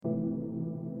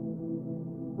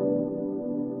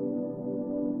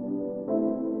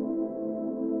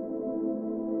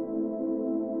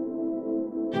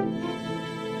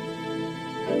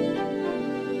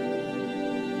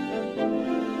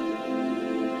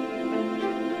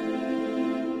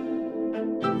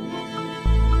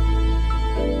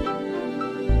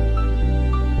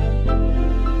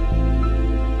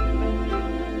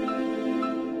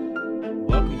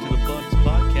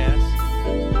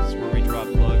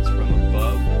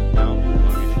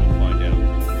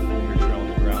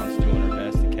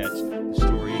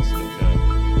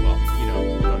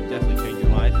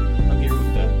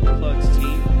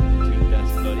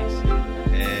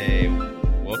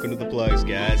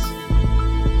Chris.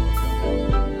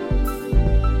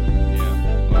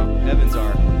 Yeah. Well, Evan's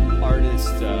our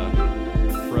artist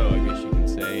pro, I guess you can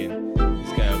say, and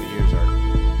this guy over here is our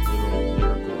literal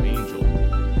lyrical angel,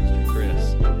 Mr.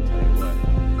 Chris. I'll tell you what.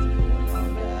 What's going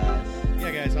on, guys?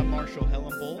 Yeah, guys, I'm Marshall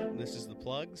Hellenbolt. This is The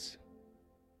Plugs.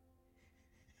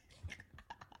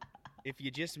 If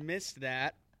you just missed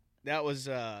that was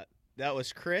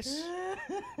Chris.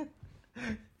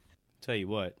 Tell you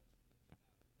what.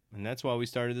 And that's why we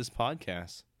started this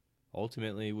podcast.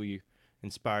 Ultimately, we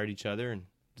inspired each other and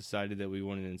decided that we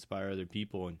wanted to inspire other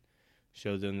people and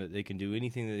show them that they can do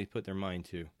anything that they put their mind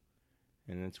to.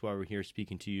 And that's why we're here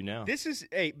speaking to you now. This is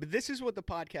what the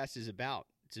podcast is about.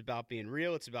 It's about being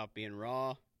real. It's about being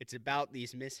raw. It's about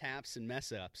these mishaps and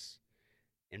mess-ups.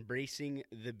 Embracing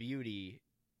the beauty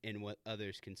in what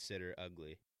others consider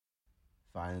ugly.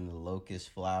 Finding the locust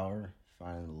flower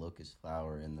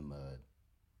in the mud.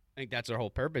 I think that's our whole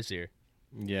purpose here.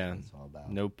 Yeah. That's all about.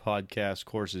 No podcast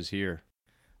courses here.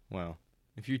 Well,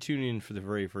 if you're tuning in for the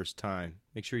very first time,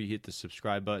 make sure you hit the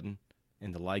subscribe button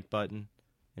and the like button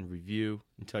and review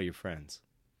and tell your friends.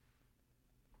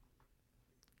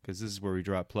 Because this is where we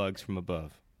drop plugs from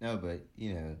above. No, but,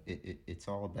 it's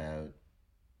all about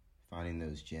finding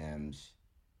those gems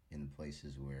in the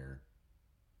places where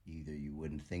either you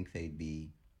wouldn't think they'd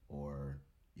be or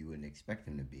you wouldn't expect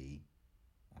them to be.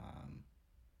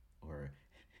 Or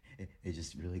it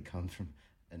just really comes from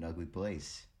an ugly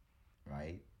place,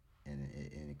 right? And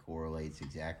it correlates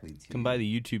exactly to... Come by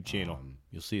the YouTube channel.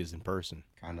 You'll see us in person.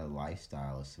 Kind of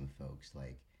lifestyle of some folks.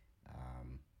 Like,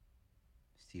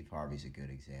 Steve Harvey's a good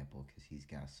example because he's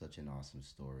got such an awesome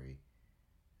story.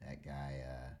 That guy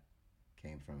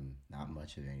came from not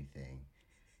much of anything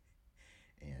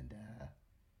and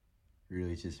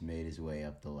really just made his way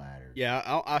up the ladder.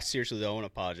 Yeah, I seriously, though, I want to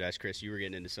apologize, Chris. You were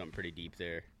getting into something pretty deep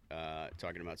there,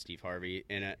 talking about Steve Harvey.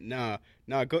 And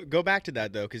go back to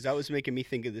that, though, because that was making me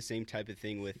think of the same type of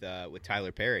thing with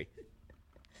Tyler Perry.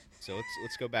 So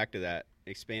let's go back to that.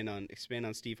 Expand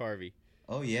on Steve Harvey.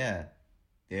 Oh yeah,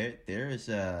 there was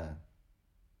a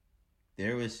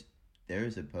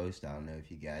post, I don't know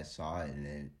if you guys saw it,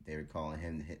 and they were calling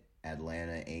him the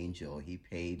Atlanta Angel. He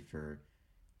paid for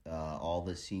all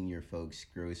the senior folks'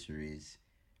 groceries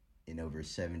in over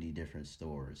 70 different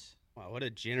stores. Wow, what a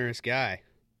generous guy.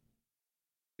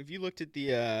 If you looked at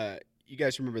you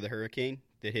guys remember the hurricane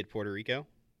that hit Puerto Rico?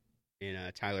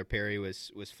 And Tyler Perry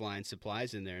was flying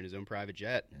supplies in there in his own private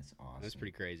jet. That's awesome. That's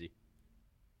pretty crazy.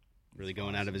 Really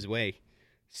going out of his way,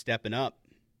 stepping up.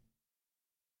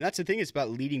 That's the thing. It's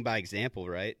about leading by example,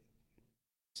 right?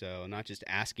 So not just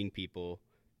asking people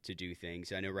to do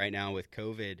things. I know right now with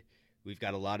COVID, we've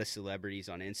got a lot of celebrities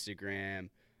on Instagram,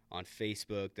 on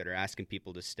Facebook that are asking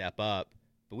people to step up,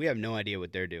 but we have no idea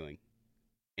what they're doing.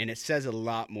 And it says a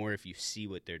lot more if you see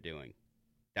what they're doing.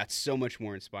 That's so much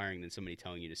more inspiring than somebody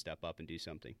telling you to step up and do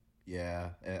something.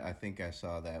 Yeah, I think I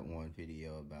saw that one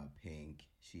video about Pink.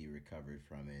 She recovered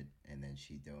from it, and then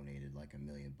she donated like $1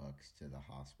 million to the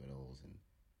hospitals and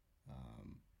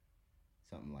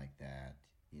something like that.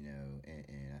 And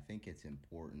I think it's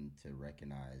important to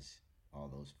recognize all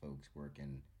those folks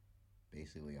working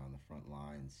basically on the front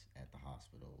lines at the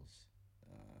hospitals.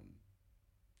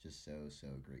 Just so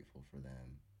grateful for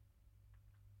them.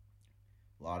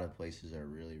 A lot of places are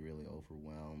really, really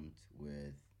overwhelmed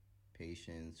with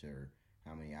patients or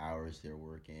how many hours they're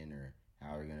working or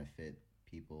how they're going to fit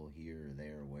people here or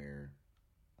there or where.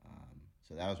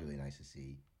 So that was really nice to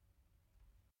see.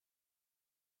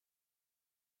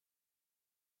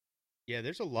 Yeah,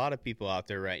 there's a lot of people out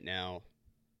there right now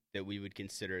that we would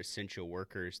consider essential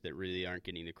workers that really aren't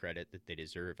getting the credit that they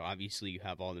deserve. Obviously, you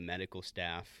have all the medical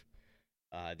staff.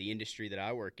 The industry that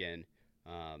I work in,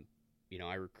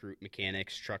 I recruit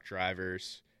mechanics, truck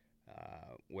drivers,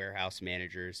 warehouse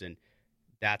managers, and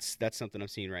that's something I'm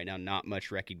seeing right now. Not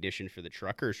much recognition for the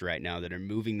truckers right now that are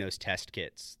moving those test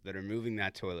kits, that are moving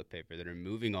that toilet paper, that are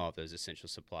moving all of those essential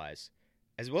supplies,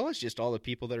 as well as just all the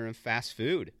people that are in fast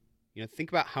food.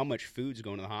 Think about how much food's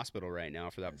going to the hospital right now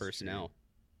for that personnel. True.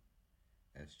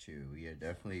 That's true. We are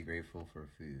definitely grateful for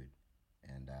food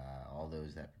and all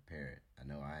those that prepare it. I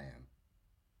know I am.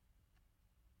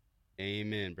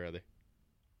 Amen, brother.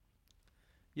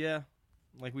 Yeah,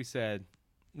 like we said,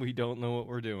 we don't know what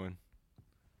we're doing.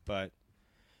 But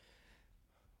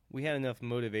we had enough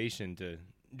motivation to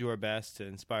do our best to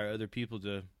inspire other people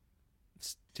to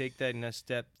take that next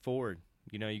step forward.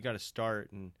 You got to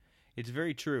start. And it's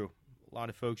very true. A lot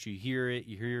of folks, you hear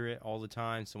it all the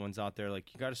time. Someone's out there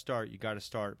like, you got to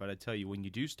start. But I tell you, when you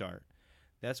do start,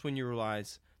 that's when you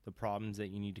realize the problems that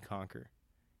you need to conquer.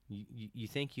 You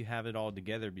think you have it all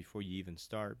together before you even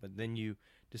start, but then you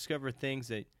discover things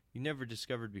that you never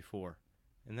discovered before,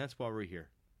 and that's why we're here.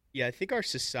 Yeah, I think our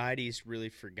society's really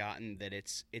forgotten that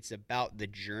it's about the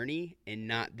journey and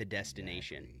not the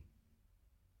destination. Exactly.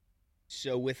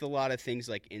 So with a lot of things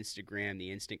like Instagram,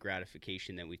 the instant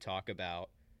gratification that we talk about,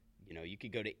 you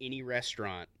could go to any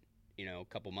restaurant, a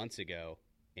couple months ago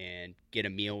and get a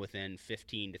meal within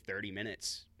 15 to 30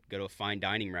 minutes. Go to a fine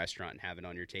dining restaurant and have it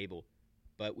on your table.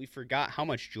 But we forgot how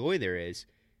much joy there is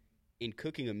in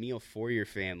cooking a meal for your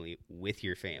family with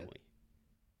your family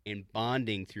and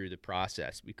bonding through the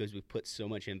process because we put so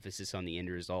much emphasis on the end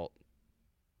result.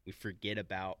 We forget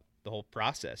about the whole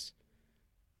process.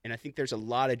 And I think there's a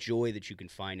lot of joy that you can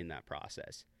find in that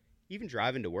process. Even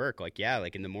driving to work, like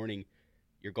in the morning,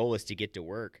 your goal is to get to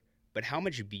work. But how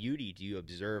much beauty do you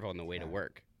observe on the way to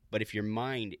work? But if your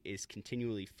mind is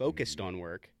continually focused on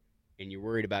work and you're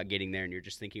worried about getting there and you're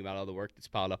just thinking about all the work that's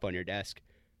piled up on your desk,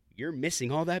 you're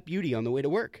missing all that beauty on the way to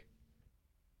work.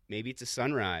 Maybe it's a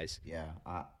sunrise. Yeah.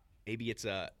 Maybe it's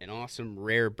an awesome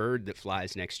rare bird that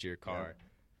flies next to your car. Yeah.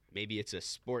 Maybe it's a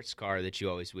sports car that you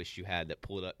always wished you had that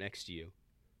pulled up next to you.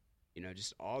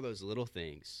 Just all those little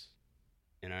things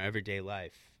in our everyday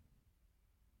life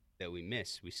that we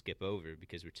miss, we skip over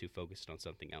because we're too focused on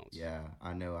something else. Yeah,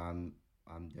 I know I'm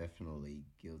definitely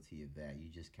guilty of that. You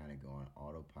just kind of go on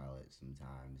autopilot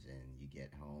sometimes and you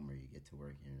get home or you get to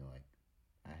work and you're like,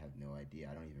 I have no idea.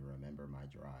 I don't even remember my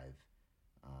drive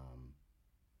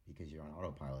because you're on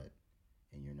autopilot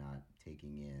and you're not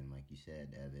taking in, like you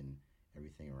said, Evan,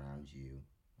 everything around you.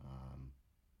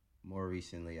 More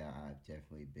recently, I've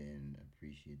definitely been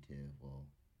appreciative. Well,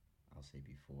 I'll say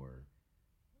before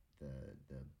the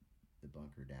the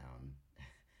bunker down,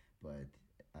 but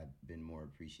I've been more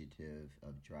appreciative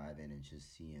of driving and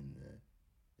just seeing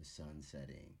the sun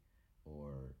setting,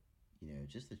 or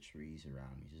just the trees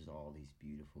around me, just all these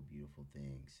beautiful, beautiful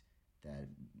things that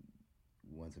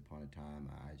once upon a time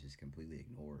I just completely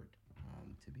ignored.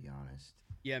 To be honest.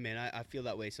 Yeah, man, I feel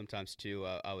that way sometimes too.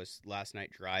 I was last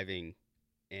night driving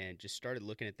and just started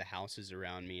looking at the houses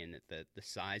around me and at the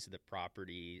size of the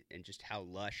property and just how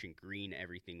lush and green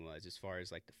everything was as far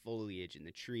as like the foliage and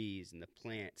the trees and the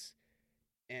plants.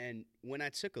 And when I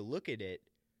took a look at it,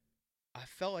 I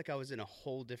felt like I was in a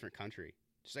whole different country,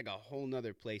 just like a whole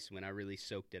nother place when I really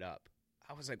soaked it up.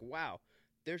 I was like, wow,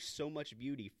 there's so much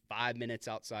beauty 5 minutes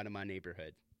outside of my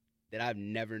neighborhood that I've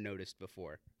never noticed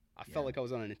before. I felt like I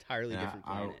was on an entirely different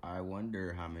planet. I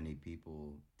wonder how many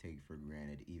people take for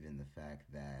granted even the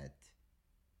fact that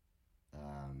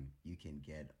you can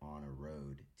get on a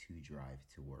road to drive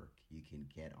to work. You can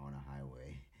get on a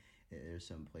highway. There's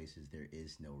some places there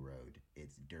is no road.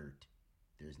 It's dirt.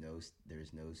 There's no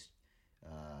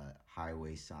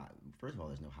highway sign. First of all,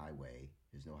 there's no highway.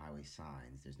 There's no highway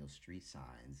signs. There's no street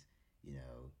signs.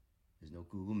 There's no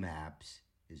Google Maps.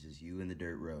 It's just you and the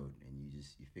dirt road, and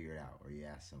you figure it out, or you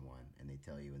ask someone, and they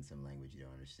tell you in some language you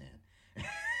don't understand.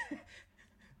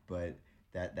 But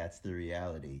that's the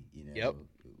reality, Yep.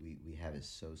 We have it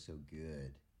so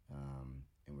good,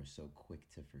 and we're so quick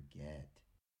to forget.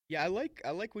 Yeah, I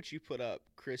like what you put up,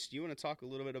 Chris. Do you want to talk a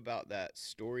little bit about that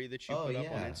story that you put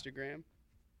up on Instagram?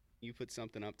 You put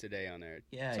something up today on there.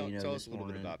 Yeah, tell us a little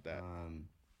bit about that.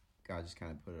 God just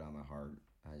kind of put it on my heart.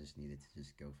 I just needed to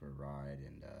just go for a ride,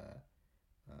 and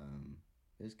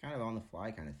it was kind of on the fly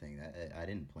kind of thing. I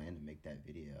didn't plan to make that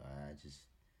video. I just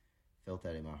felt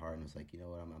that in my heart and was like, you know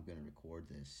what, I'm going to record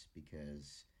this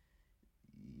because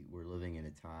we're living in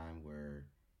a time where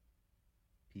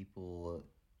people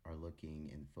are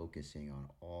looking and focusing on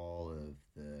all of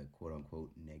the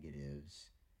quote-unquote negatives,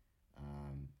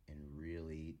 and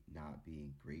really not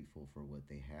being grateful for what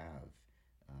they have.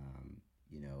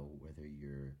 Whether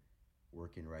you're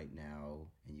working right now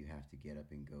and you have to get up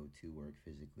and go to work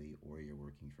physically, or you're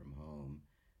working from home,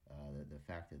 the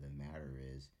fact of the matter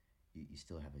is you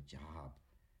still have a job,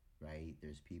 right?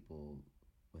 There's people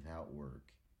without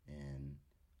work, and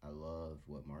I love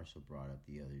what Marshall brought up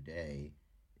the other day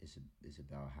is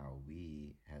about how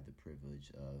we have the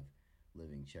privilege of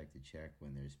living check to check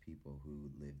when there's people who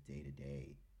live day to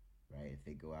day, right? If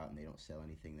they go out and they don't sell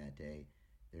anything that day,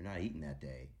 they're not eating that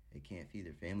day. They can't feed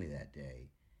their family that day.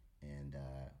 And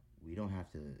we don't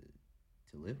have to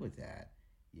live with that.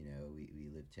 We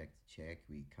live check to check.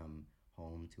 We come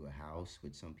home to a house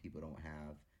which some people don't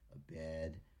have, a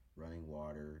bed, running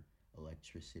water,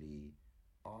 electricity,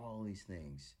 all these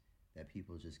things that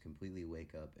people just completely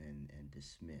wake up and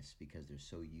dismiss because they're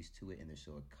so used to it and they're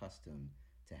so accustomed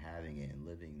to having it and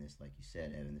living this, like you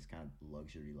said, Evan, this kind of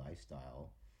luxury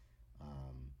lifestyle.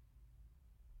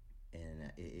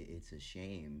 And it's a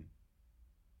shame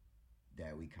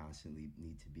that we constantly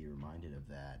need to be reminded of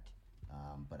that.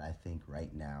 But I think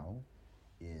right now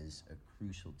is a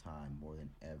crucial time more than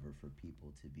ever for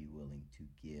people to be willing to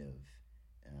give.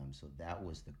 So that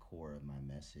was the core of my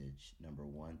message. Number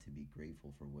one, to be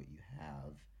grateful for what you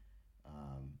have,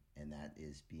 and that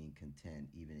is being content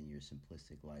even in your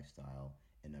simplistic lifestyle.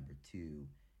 And number two,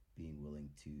 being willing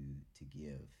to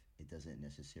give. It doesn't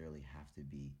necessarily have to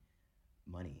be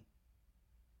money.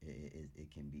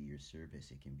 It can be your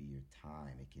service, it can be your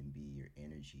time, it can be your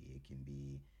energy, it can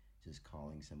be just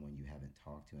calling someone you haven't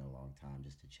talked to in a long time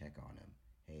just to check on them.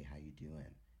 Hey, how you doing?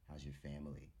 How's your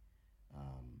family?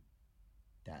 Um,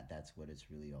 that's what it's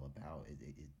really all about.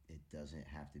 It doesn't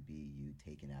have to be you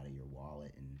taking out of your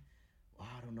wallet and, well,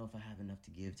 I don't know if I have enough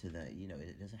to give to the,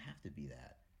 it doesn't have to be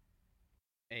that.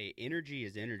 Hey, energy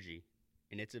is energy,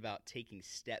 and it's about taking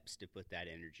steps to put that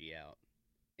energy out.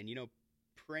 And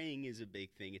praying is a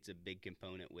big thing. It's a big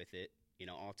component with it.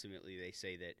 Ultimately they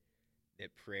say that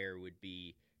prayer would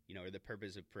be, or the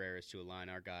purpose of prayer is to align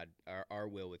our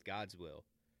will with God's will.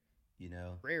 You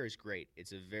know, Prayer is great.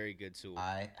 It's a very good tool.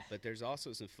 I But there's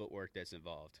also some footwork that's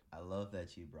involved. I love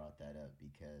that you brought that up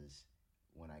because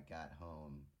when I got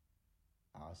home,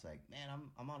 I was like, man,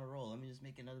 I'm on a roll. Let me just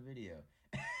make another video.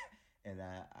 And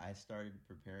I started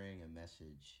preparing a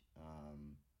message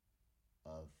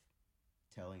of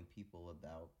telling people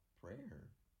about prayer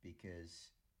because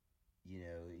you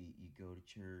go to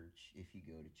church, if you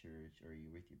go to church or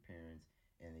you're with your parents,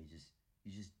 and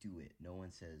you just do it. No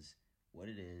one says what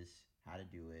it is, how to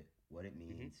do it, what it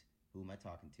means, who am I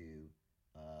talking to,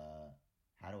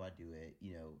 how do I do it.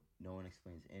 No one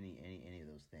explains any of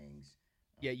those things.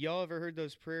 Yeah, y'all ever heard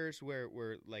those prayers where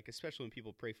like, especially when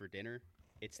people pray for dinner,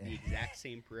 it's the exact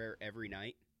same prayer every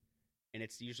night? And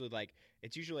it's usually like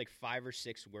 5 or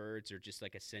 6 words or just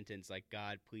like a sentence like,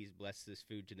 God, please bless this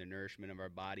food to the nourishment of our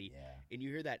body. Yeah. And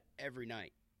you hear that every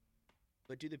night.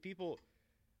 But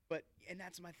and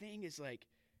that's my thing is like,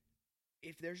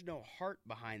 if there's no heart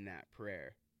behind that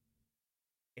prayer,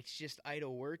 it's just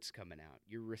idle words coming out.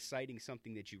 You're reciting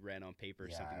something that you read on paper,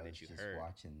 Yeah, something I was that you just heard.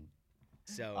 watching.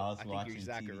 So I was I think watching you're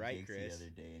exactly TD right, Jakes Chris. the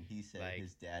other day, and he said Like-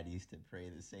 his dad used to pray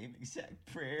the same exact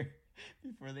prayer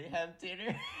before they have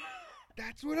dinner.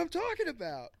 That's what I'm talking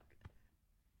about.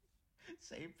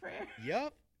 Same prayer.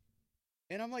 Yep.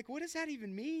 And I'm like, what does that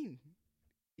even mean?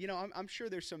 I'm sure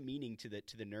there's some meaning to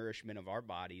the nourishment of our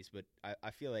bodies, but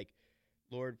I feel like,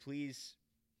 Lord, please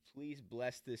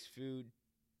bless this food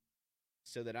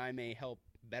so that I may help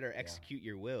better execute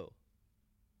your will.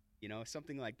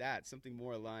 Something like that, something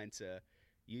more aligned to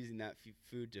using that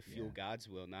food to fuel God's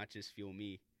will, not just fuel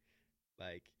me.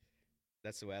 Like,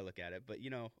 that's the way I look at it. But,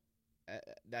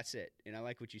 that's it. And I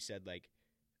like what you said. Like,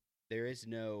 there's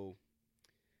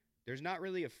not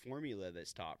really a formula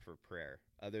that's taught for prayer,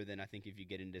 other than I think if you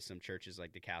get into some churches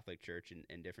like the Catholic Church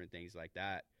and different things like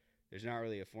that, there's not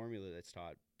really a formula that's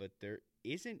taught. But there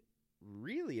isn't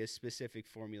really a specific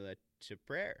formula to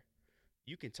prayer.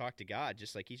 You can talk to God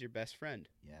just like he's your best friend.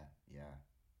 Yeah.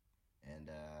 And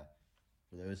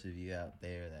for those of you out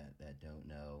there that don't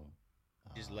know,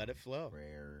 Just let it flow.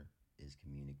 Prayer is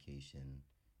communication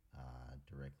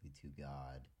directly to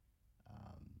God.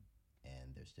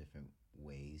 And there's different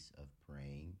ways of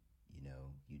praying.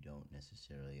 You don't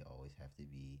necessarily always have to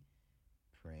be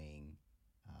praying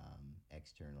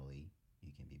externally.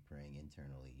 You can be praying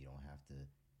internally. You don't have to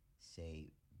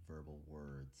say verbal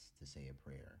words to say a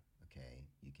prayer. Okay,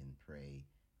 you can pray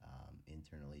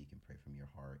internally. You can pray from your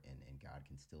heart, and God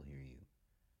can still hear you.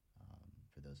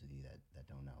 For those of you that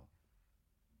don't know,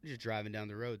 Just driving down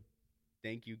the road.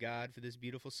 Thank you, God, for this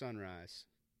beautiful sunrise.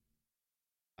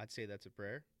 I'd say that's a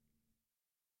prayer.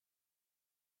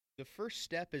 The first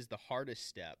step is the hardest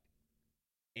step,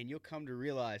 and you'll come to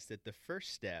realize that the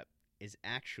first step is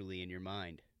actually in your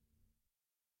mind.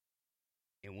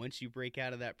 And once you break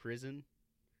out of that prison,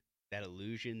 that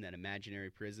illusion, that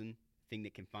imaginary prison, thing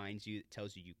that confines you, that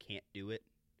tells you you can't do it,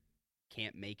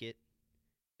 can't make it,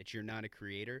 that you're not a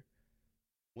creator,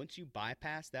 once you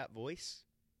bypass that voice,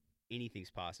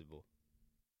 anything's possible.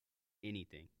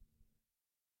 Anything.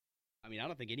 I mean, I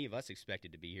don't think any of us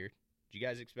expected to be here. Did you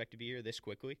guys expect to be here this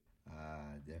quickly?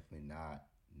 definitely not.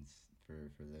 It's for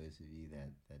those of you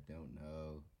that don't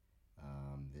know,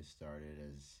 this started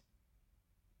as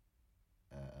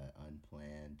an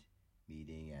unplanned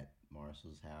meeting at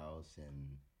Marshall's house,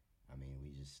 and I mean,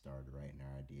 we just started writing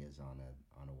our ideas on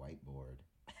a whiteboard,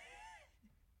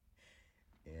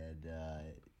 and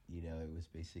it was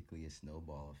basically a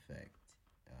snowball effect.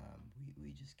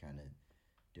 We just kind of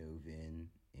dove in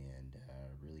and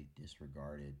really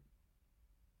disregarded.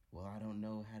 Well, I don't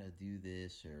know how to do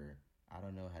this, or I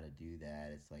don't know how to do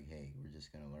that. It's like, hey, we're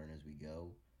just gonna learn as we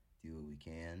go, do what we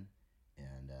can,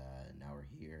 and now we're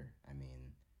here. I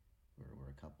mean, we're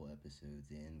a couple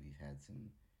episodes in. We've had some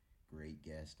great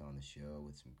guests on the show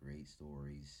with some great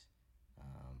stories,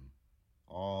 um,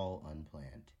 all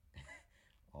unplanned.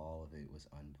 All of it was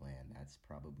unplanned. That's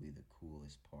probably the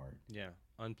coolest part. Yeah,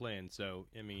 unplanned. So,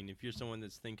 I mean, if you're someone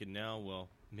that's thinking now, well,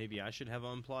 maybe I should have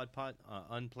an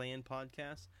unplanned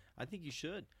podcast, I think you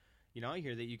should. You know, I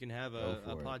hear that you can have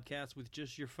a podcast with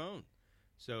just your phone.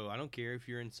 So I don't care if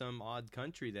you're in some odd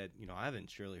country that, you know, I haven't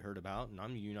surely heard about, and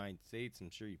I'm in the United States. I'm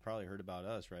sure you probably heard about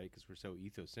us, right? Because we're so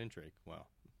ethocentric. Well,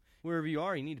 wherever you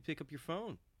are, you need to pick up your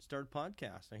phone, start a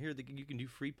podcast. I hear that you can do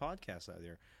free podcasts out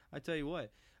there. I tell you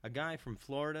what, a guy from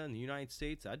Florida in the United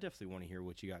States, I definitely want to hear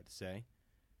what you got to say.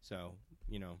 So,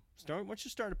 you know, why don't you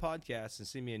start a podcast and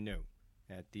send me a note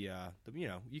at the you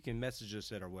know, you can message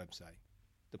us at our website,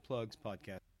 the Plugs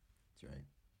Podcast. That's right.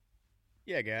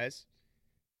 Yeah, guys.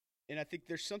 And I think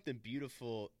there's something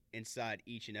beautiful inside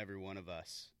each and every one of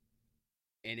us.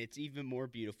 And it's even more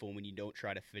beautiful when you don't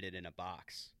try to fit it in a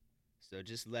box. So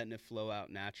just letting it flow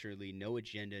out naturally, no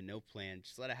agenda, no plan.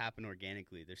 Just let it happen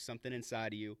organically. There's something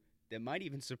inside of you that might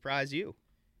even surprise you.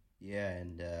 Yeah,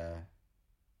 and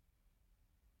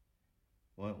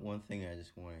one thing I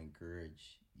just want to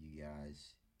encourage you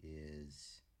guys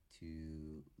is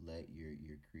to let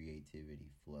your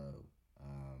creativity flow.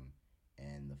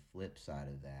 And the flip side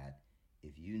of that,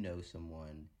 if you know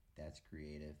someone that's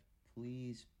creative,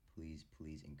 please, please,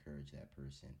 please encourage that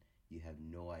person. You have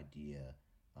no idea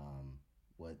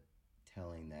what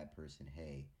telling that person,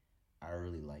 hey, I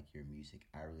really like your music,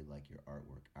 I really like your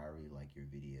artwork, I really like your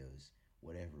videos,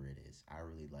 whatever it is. I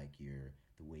really like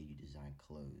the way you design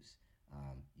clothes.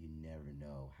 You never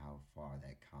know how far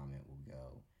that comment will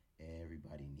go.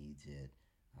 Everybody needs it.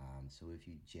 So if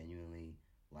you genuinely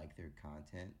like their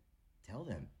content, tell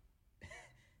them.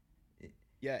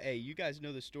 Yeah, hey, you guys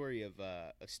know the story of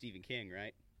Stephen King,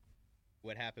 right?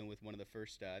 What happened with one of the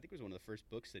first, I think it was one of the first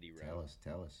books that he wrote.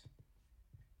 Tell us.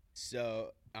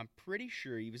 So I'm pretty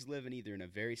sure he was living either in a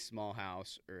very small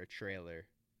house or a trailer,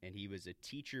 and he was a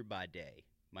teacher by day.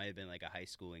 Might have been like a high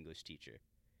school English teacher.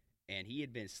 And he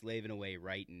had been slaving away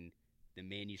writing the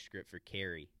manuscript for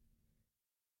Carrie.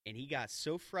 And he got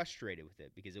so frustrated with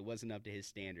it because it wasn't up to his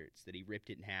standards that he ripped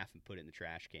it in half and put it in the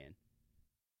trash can.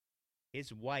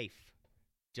 His wife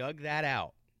dug that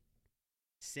out,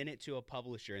 sent it to a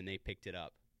publisher, and they picked it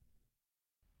up.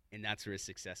 And that's where his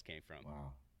success came from.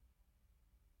 Wow.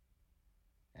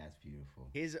 That's beautiful.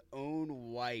 His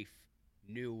own wife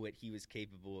knew what he was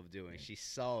capable of doing. She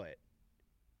saw it,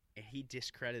 and he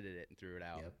discredited it and threw it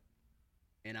out. Yep.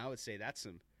 And I would say that's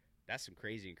some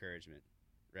crazy encouragement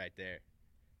right there.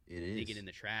 It is. Digging in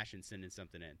the trash and sending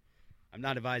something in. I'm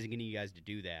not advising any of you guys to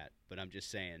do that, but I'm just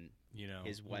saying, you know,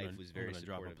 his wife was very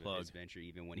supportive of his venture,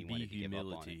 even when he wanted to give up on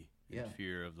it. Humility and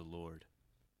fear of the Lord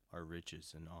are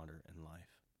riches and honor and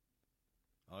life.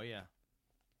 Oh yeah,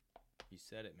 you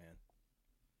said it, man.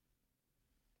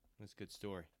 That's a good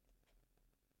story.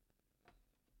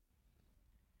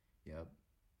 Yep.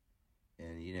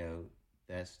 And you know,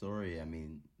 that story, I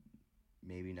mean,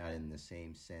 maybe not in the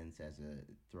same sense as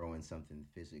throwing something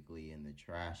physically in the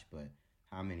trash, but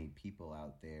how many people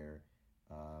out there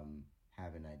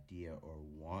have an idea or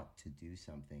want to do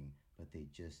something, but they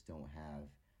just don't have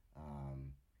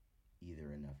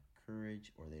either enough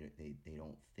courage, or they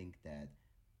don't think that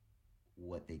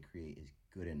what they create is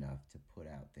good enough to put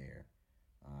out there.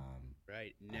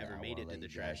 Right. Never made it to the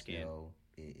trash can.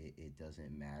 It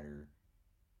doesn't matter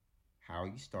how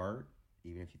you start,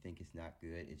 even if you think it's not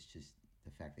good. It's just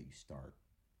the fact that you start.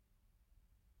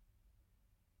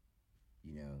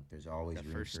 You know, there's always That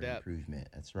room first for step. improvement.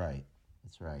 That's right.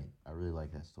 That's right. I really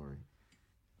like that story.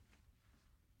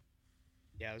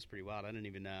 Yeah, it was pretty wild. I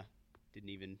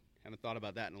haven't thought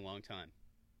about that in a long time.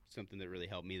 Something that really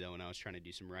helped me though when I was trying to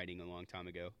do some writing a long time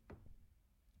ago.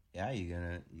 Yeah, you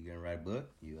gonna write a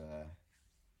book?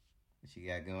 What you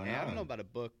got going on? I don't know about a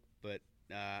book, but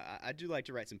I do like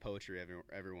to write some poetry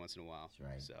every once in a while.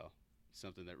 That's right. So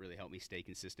something that really helped me stay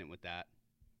consistent with that.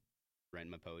 Writing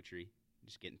my poetry,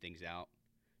 just getting things out.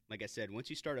 Like I said, once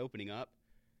you start opening up,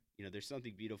 you know, there's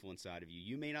something beautiful inside of you.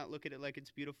 You may not look at it like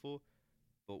it's beautiful,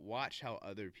 but watch how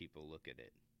other people look at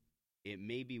it. It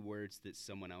may be words that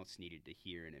someone else needed to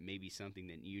hear, and it may be something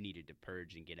that you needed to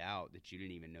purge and get out that you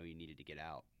didn't even know you needed to get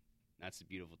out. That's the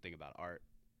beautiful thing about art.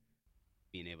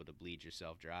 Being able to bleed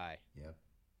yourself dry. Yep.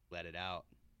 Let it out.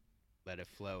 Let it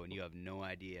flow, and you have no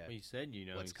idea Well, you said, you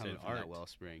know, what's coming from art, that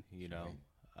wellspring. You know,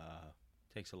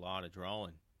 takes a lot of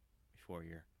drawing before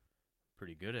you're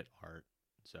pretty good at art.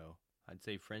 So I'd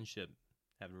say friendship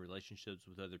having relationships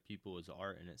with other people is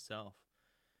art in itself.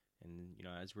 And,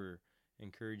 as we're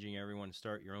encouraging everyone to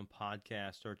start your own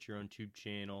podcast, start your own YouTube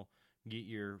channel, get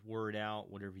your word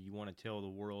out, whatever you want to tell the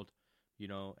world,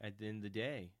 at the end of the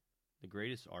day, the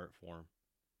greatest art form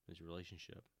is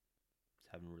relationship.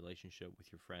 It's having a relationship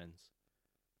with your friends.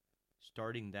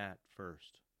 Starting that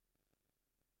first.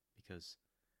 Because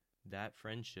that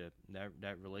friendship,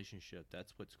 that relationship,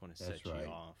 that's what's going to set you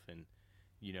off. And,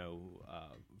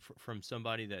 from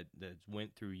somebody that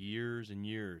went through years and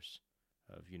years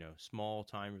of, small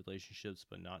time relationships,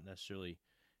 but not necessarily,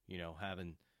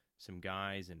 having some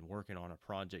guys and working on a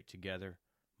project together,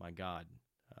 my God,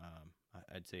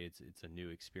 I'd say it's a new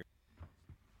experience.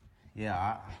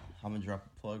 Yeah, I'm gonna drop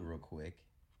a plug real quick.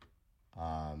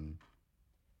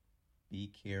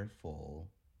 Be careful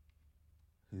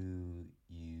who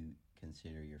you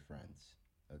consider your friends.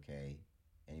 Okay,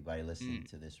 anybody listening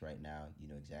to this right now, you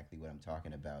know exactly what I'm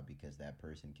talking about because that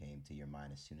person came to your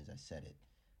mind as soon as I said it.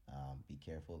 Be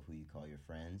careful of who you call your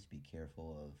friends. Be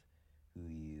careful of who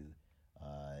you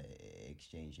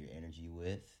exchange your energy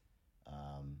with.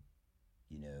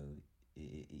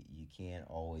 You can't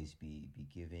always be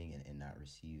giving and not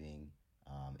receiving.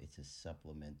 It's a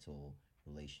supplemental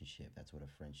relationship. That's what a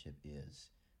friendship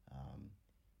is. Um,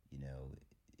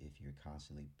 if you're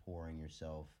constantly pouring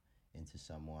yourself into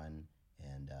someone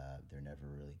and they're never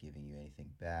really giving you anything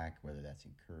back, whether that's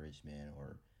encouragement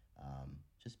or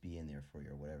just being there for you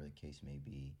or whatever the case may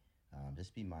be,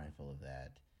 just be mindful of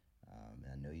that.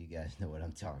 I know you guys know what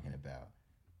I'm talking about.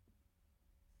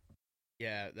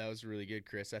 Yeah, that was really good,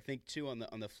 Chris. I think too on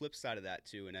the flip side of that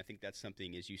too, and I think that's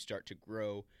something as you start to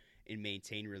grow and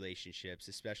maintain relationships,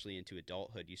 especially into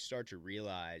adulthood, you start to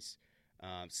realize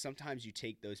sometimes you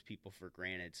take those people for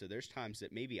granted. So there's times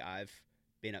that maybe I've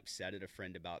been upset at a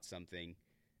friend about something,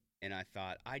 and I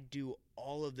thought I do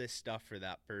all of this stuff for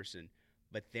that person,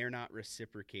 but they're not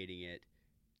reciprocating it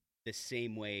the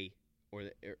same way or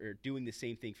doing the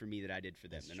same thing for me that I did for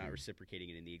them. That's They're true. not reciprocating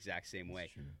it in the exact same way.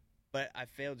 That's true. But I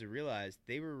failed to realize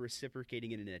they were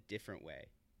reciprocating it in a different way.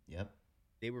 Yep.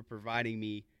 They were providing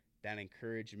me that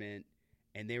encouragement,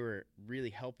 and they were really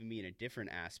helping me in a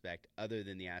different aspect other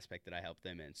than the aspect that I helped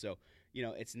them in. So,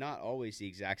 it's not always the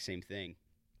exact same thing.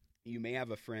 You may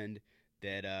have a friend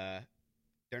that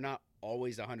they're not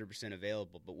always 100%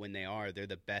 available, but when they are, they're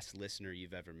the best listener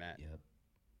you've ever met. Yep.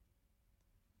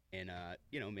 And,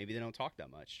 maybe they don't talk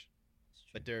that much,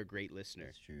 but they're a great listener.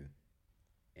 That's true.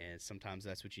 And sometimes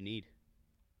that's what you need.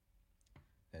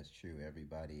 That's true.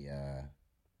 Everybody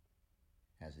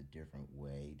has a different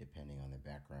way depending on their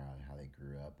background, how they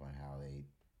grew up, on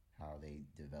how they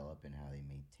develop and how they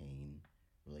maintain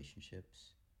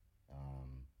relationships.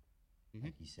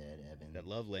 Like you said, Evan, that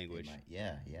love language.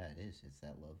 Yeah, it is. It's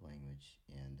that love language,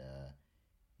 and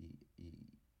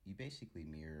you basically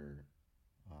mirror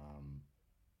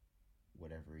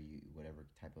whatever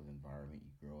type of environment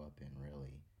you grow up in.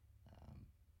 Really,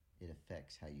 it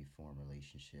affects how you form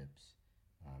relationships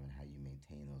and how you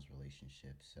maintain those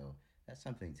relationships. So that's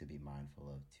something to be mindful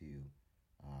of too.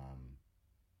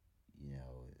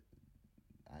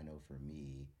 I know for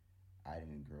me, I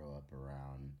didn't grow up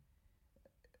around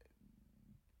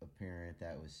a parent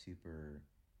that was super,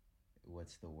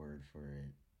 what's the word for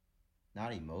it?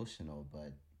 Not emotional,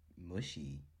 but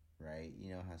mushy, right?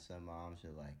 You know how some moms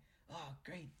are like, "Oh,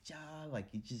 great job! Like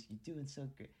you're doing so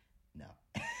great." No,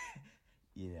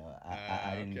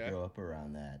 I didn't grow up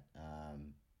around that,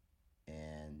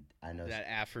 and I know that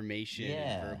affirmation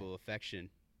and verbal affection.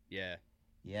 Yeah.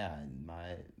 Yeah, and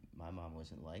my mom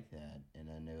wasn't like that, and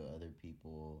I know other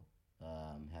people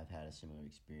have had a similar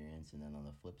experience. And then on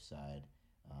the flip side,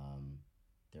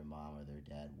 their mom or their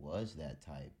dad was that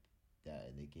type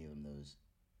that they gave them those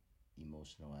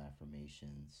emotional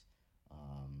affirmations.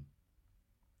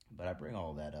 But I bring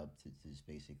all that up to just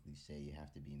basically say you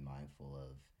have to be mindful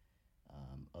of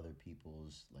other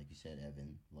people's, like you said,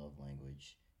 Evan, love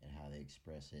language and how they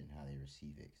express it and how they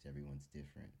receive it, because everyone's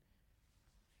different.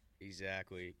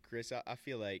 Exactly. Chris, I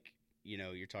feel like,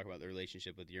 you're talking about the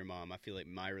relationship with your mom. I feel like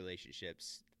my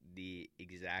relationship's the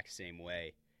exact same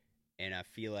way. And I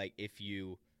feel like if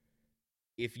you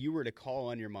were to call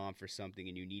on your mom for something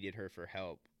and you needed her for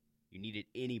help, you needed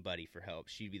anybody for help,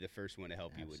 she'd be the first one to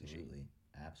help you, wouldn't she?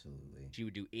 Absolutely. She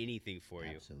would do anything for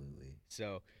you. Absolutely.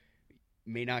 So,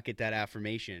 may not get that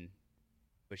affirmation,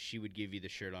 but she would give you the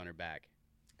shirt on her back.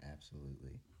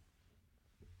 Absolutely.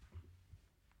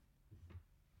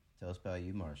 Tell us about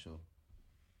you, Marshall.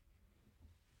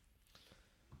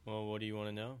 Well, what do you want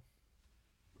to know?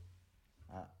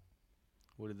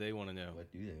 What do they want to know?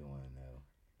 What do they want to know?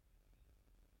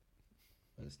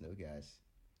 Let us know, guys.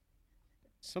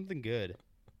 Something good.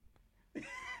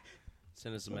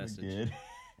 Send us a Something message. good.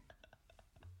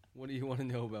 What do you want to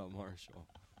know about Marshall?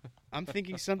 I'm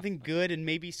thinking something good and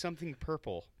maybe something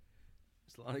purple.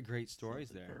 There's a lot of great stories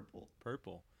Something there. Purple.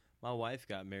 Purple. My wife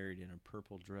got married in a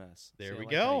purple dress. There See, I we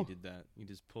like how go. you did that. You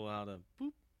just pull out a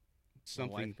boop. My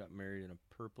Something wife got married in a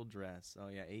purple dress. Oh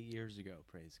yeah, 8 years ago.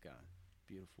 Praise God.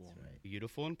 Beautiful That's woman. right.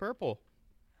 beautiful and purple.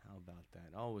 How about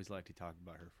that? I always like to talk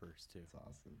about her first too. That's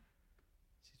awesome.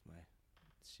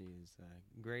 She is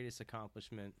greatest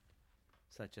accomplishment,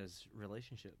 such as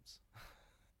relationships.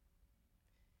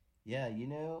 Yeah, you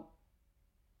know,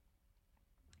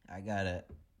 I gotta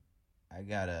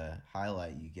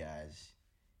highlight you guys.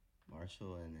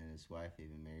 Marshall and his wife, they've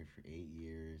been married for 8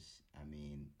 years. I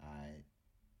mean,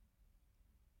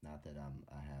 not that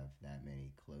I have that many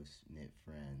close knit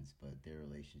friends, but their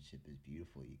relationship is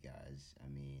beautiful, you guys. I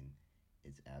mean,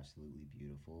 it's absolutely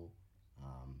beautiful.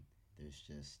 There's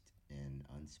just an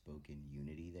unspoken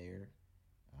unity there,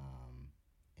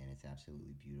 and it's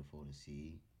absolutely beautiful to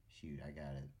see. Shoot, I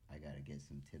gotta get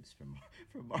some tips from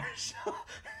from Marshall.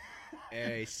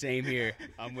 Hey, same here.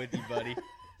 I'm with you, buddy.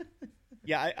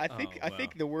 Yeah, I think Oh, I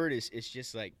think the word is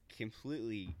just like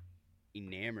completely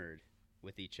enamored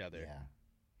with each other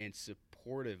Yeah, and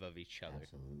supportive of each other.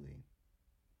 absolutely.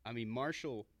 I mean,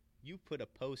 Marshall, you put a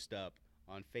post up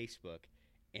on Facebook,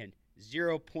 and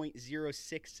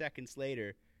 0.06 seconds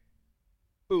later,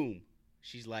 boom,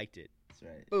 she's liked it. That's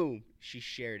right. Boom, she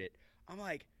shared it. I'm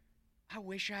like, I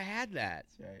wish I had that.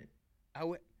 That's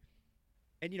right.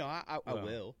 And you know, I Well,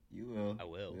 will. You will. I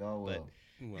will, We all but- will.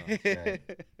 Well, right.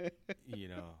 you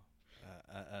know,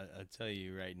 I'll tell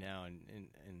you right now, and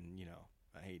you know,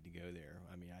 I hate to go there.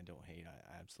 I mean, I don't hate.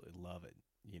 I absolutely love it.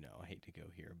 You know, I hate to go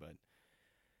here, but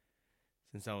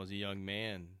since I was a young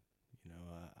man, you know,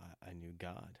 I knew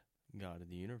God of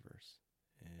the universe,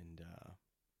 and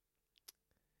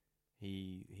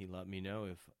he let me know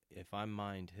if I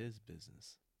mind his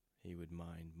business, he would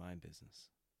mind my business,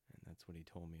 and that's what he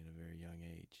told me at a very young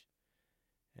age,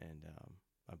 and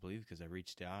I believe because I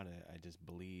reached out, I just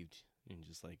believed, and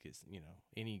just like it's, you know,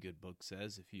 any good book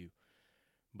says, if you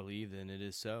believe, then it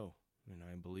is so, and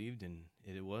I believed, and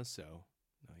it was so.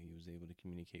 He was able to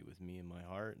communicate with me in my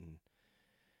heart, and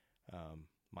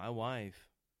my wife,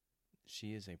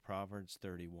 she is a Proverbs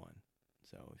 31.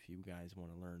 So if you guys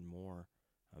want to learn more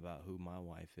about who my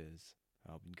wife is,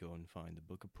 I would go and find the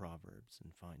book of Proverbs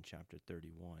and find chapter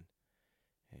 31,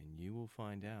 and you will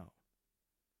find out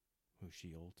who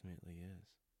she ultimately is.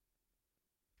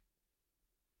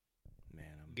 Man,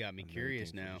 Got me I'm very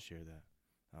curious thankful now. to share that.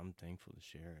 I'm thankful to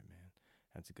share it, man.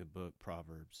 That's a good book,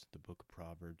 Proverbs, the book of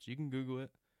Proverbs. You can Google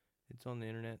it. It's on the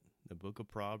internet, the book of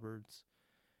Proverbs,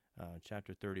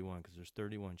 chapter 31, because there's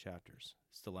 31 chapters.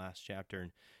 It's the last chapter.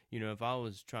 And, you know, if I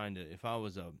was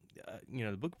you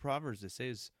know, the book of Proverbs, it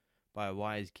says by a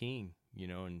wise king, you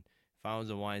know, and if I was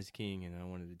a wise king and I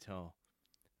wanted to tell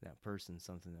that person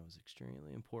something that was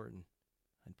extremely important,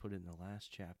 I'd put it in the last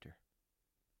chapter.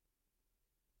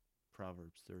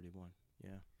 Proverbs 31. Yeah.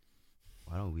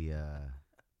 Why don't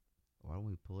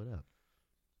we pull it up?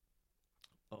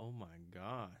 Oh my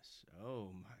gosh.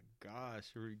 Oh my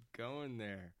gosh. Are we going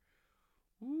there?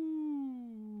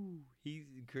 Woo.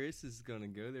 Chris is going to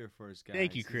go there for us, guys.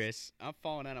 Thank you, He's- Chris. I'm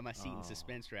falling out of my seat in Oh.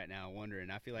 suspense right now, wondering.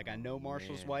 I feel like I Oh, know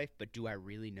Marshall's man. wife, but do I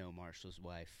really know Marshall's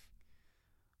wife?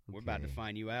 We're about to Okay.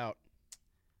 find you out.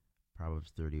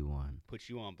 Proverbs 31. Put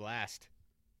you on blast.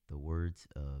 The words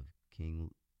of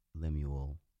King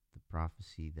Lemuel, the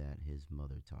prophecy that his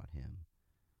mother taught him.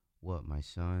 What, my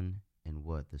son, and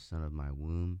what the son of my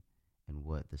womb, and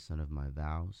what the son of my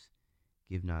vows?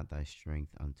 Give not thy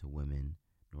strength unto women,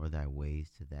 nor thy ways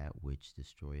to that which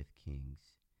destroyeth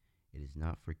kings. It is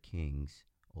not for kings,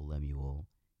 O Lemuel,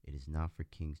 it is not for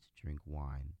kings to drink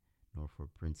wine, nor for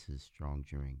princes strong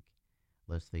drink,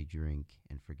 lest they drink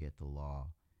and forget the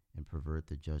law, and pervert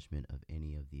the judgment of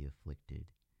any of the afflicted.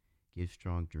 Give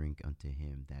strong drink unto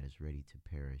him that is ready to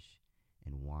perish,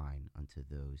 and wine unto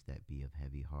those that be of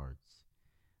heavy hearts.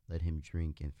 Let him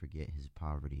drink and forget his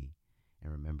poverty,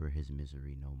 and remember his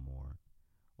misery no more.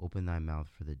 Open thy mouth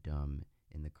for the dumb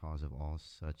in the cause of all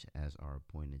such as are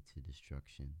appointed to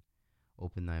destruction.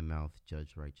 Open thy mouth,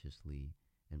 judge righteously,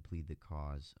 and plead the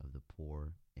cause of the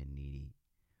poor and needy.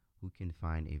 Who can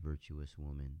find a virtuous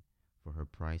woman? For her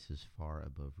price is far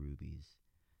above rubies.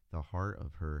 The heart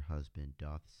of her husband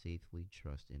doth safely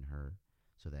trust in her,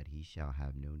 so that he shall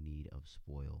have no need of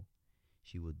spoil.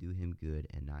 She will do him good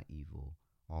and not evil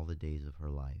all the days of her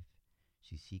life.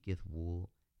 She seeketh wool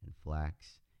and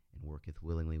flax, and worketh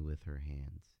willingly with her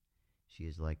hands. She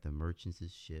is like the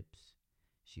merchants' ships.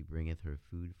 She bringeth her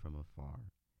food from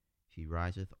afar. She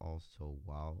riseth also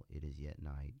while it is yet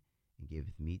night, and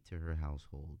giveth meat to her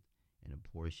household, and a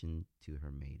portion to her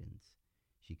maidens.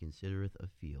 She considereth a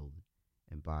field,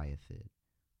 and buyeth it.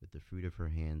 With the fruit of her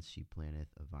hands she planteth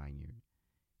a vineyard.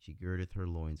 She girdeth her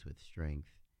loins with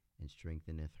strength, and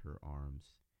strengtheneth her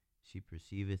arms. She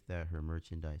perceiveth that her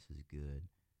merchandise is good.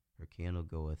 Her candle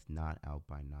goeth not out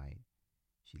by night.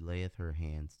 She layeth her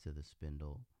hands to the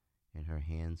spindle, and her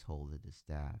hands hold the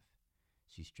distaff.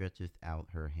 She stretcheth out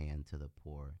her hand to the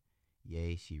poor.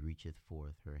 Yea, she reacheth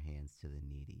forth her hands to the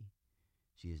needy.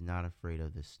 She is not afraid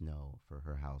of the snow for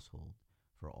her household,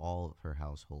 for all of her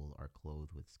household are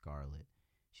clothed with scarlet.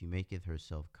 She maketh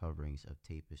herself coverings of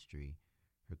tapestry.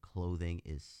 Her clothing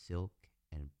is silk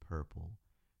and purple.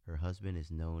 Her husband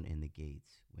is known in the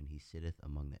gates, when he sitteth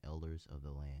among the elders of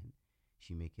the land.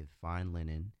 She maketh fine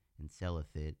linen, and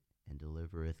selleth it, and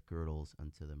delivereth girdles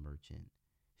unto the merchant.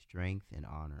 Strength and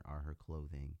honor are her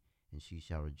clothing, and she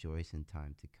shall rejoice in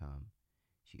time to come.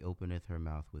 She openeth her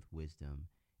mouth with wisdom,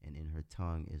 and in her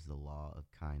tongue is the law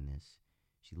of kindness.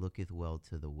 She looketh well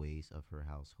to the ways of her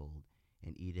household,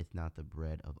 and eateth not the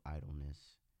bread of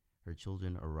idleness. Her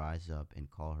children arise up and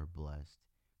call her blessed,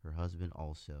 her husband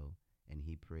also, and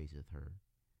he praiseth her.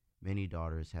 Many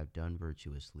daughters have done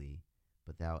virtuously,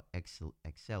 but thou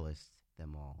excellest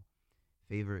them all.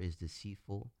 Favor is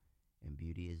deceitful, and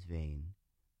beauty is vain,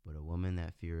 but a woman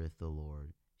that feareth the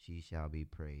Lord, she shall be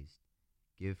praised.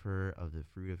 Give her of the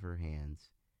fruit of her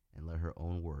hands, and let her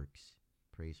own works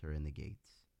praise her in the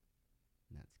gates.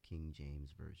 And that's King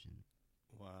James Version.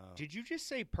 Wow. Did you just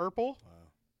say purple?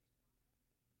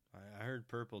 Wow. I heard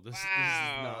purple. This is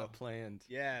Wow. not planned.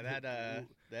 Yeah,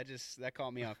 that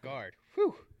caught me off guard.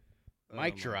 Whew. Mic my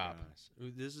drop. gosh.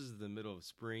 This is the middle of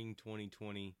spring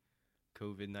 2020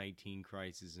 COVID-19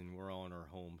 crisis, and we're all in our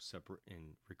homes separate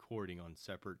and recording on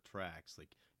separate tracks.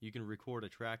 Like, you can record a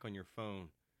track on your phone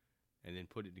and then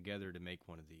put it together to make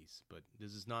one of these, but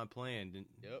this is not planned. And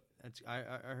Yep. I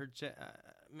heard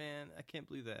man, I can't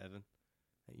believe that, Evan.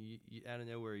 You out of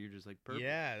nowhere, you're just like purple.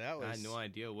 Yeah, that was I had no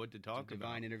idea what to talk about.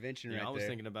 divine intervention You know, right I was there.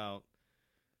 thinking about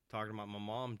talking about my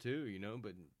mom too,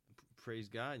 but praise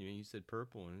God, you said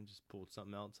purple, and it just pulled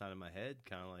something else out of my head,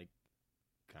 kind of like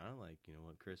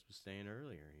what Chris was saying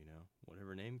earlier.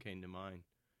 Whatever name came to mind,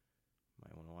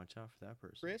 might want to watch out for that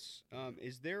person. Chris,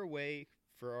 is there a way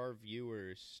for our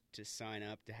viewers to sign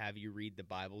up to have you read the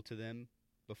Bible to them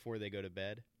before they go to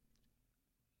bed?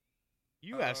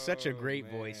 You have such a great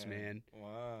voice, man.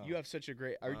 Wow. You have such a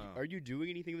great. Are you doing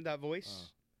anything with that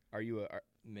voice? Are you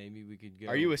Maybe we could go.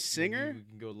 Are you a singer? Maybe we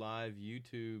can go live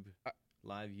YouTube.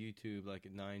 Live YouTube, like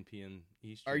at 9 p.m.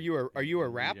 Eastern. Are you a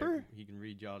rapper? He can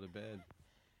read y'all to bed.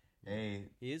 Hey,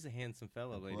 He is a handsome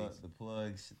fellow, ladies. the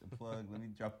plug. Let me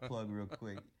drop a plug real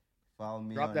quick. Follow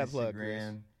me Drop on that Instagram, plug,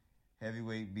 Chris.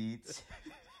 Heavyweight Beats.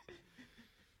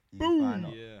 You Boom!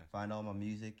 can Yeah. find all my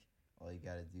music. All you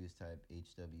gotta do is type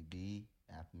HWB,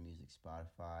 Apple Music,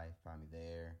 Spotify. Find me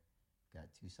there.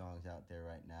 Got 2 songs out there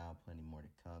right now. Plenty more to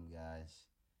come, guys.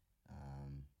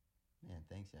 Man,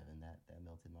 thanks, Evan. That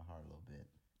melted my heart a little bit.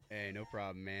 Hey, no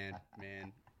problem, man.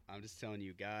 Man, I'm just telling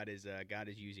you, God is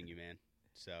using you, man.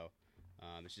 So,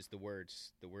 it's just the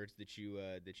words that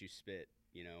you spit.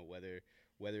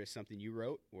 Whether it's something you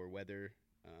wrote or whether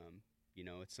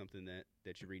it's something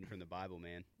that you're reading from the Bible,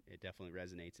 man. It definitely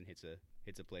resonates and hits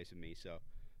a place with me. So,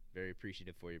 very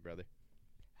appreciative for you, brother.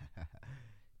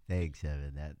 Thanks,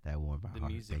 Evan. That warmed my The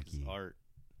heart. music Thank is you. art.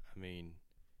 I mean,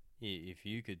 if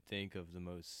you could think of the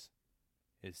most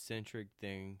eccentric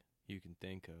thing you can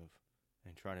think of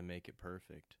and try to make it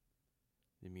perfect,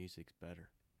 the music's better.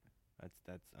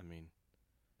 That's. I mean,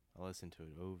 I listen to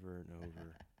it over and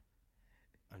over.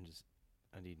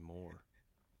 I need more.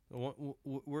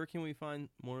 Where can we find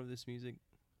more of this music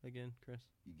again, Chris?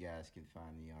 You guys can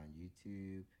find me on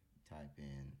YouTube. Type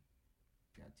in,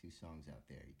 got 2 songs out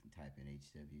there. You can type in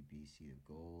HWB Seed of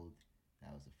Gold.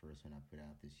 That was the first one I put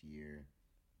out this year.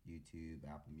 YouTube,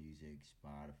 Apple Music,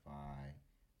 Spotify,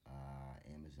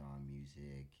 Amazon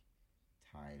Music,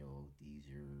 Tidal,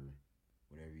 Deezer,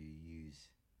 whatever you use,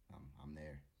 I'm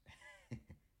there.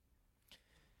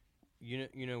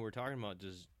 We're talking about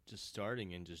just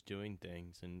starting and just doing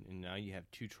things, and now you have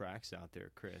 2 tracks out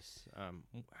there, Chris.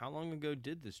 How long ago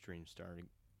did this dream start,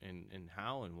 and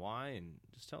how and why, and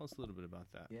just tell us a little bit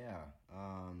about that. Yeah,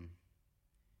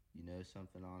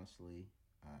 something, honestly,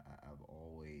 I've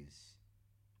always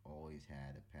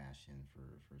had a passion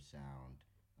for sound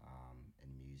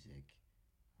and music.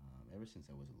 Ever since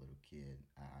I was a little kid,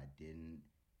 I didn't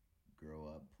grow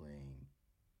up playing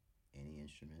any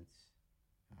instruments.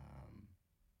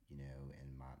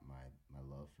 And my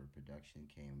love for production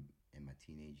came in my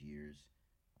teenage years.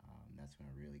 That's when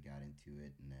I really got into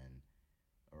it. And then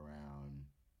around,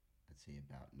 I'd say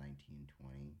about 1920,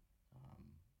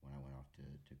 when I went off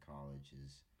to college,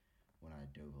 is when I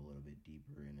dove a little bit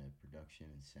deeper into production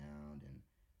and sound, and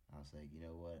I was like, you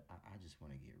know what, I just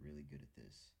want to get really good at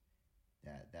this.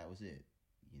 That was it.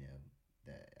 You know,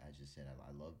 that I just said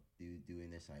I love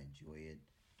doing this. I enjoy it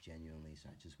genuinely,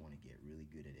 so I just want to get really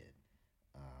good at it.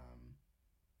 Um,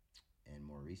 and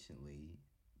more recently,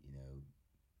 you know,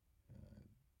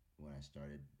 when I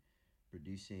started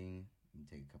producing, let me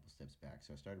take a couple steps back.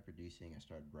 So I started producing. I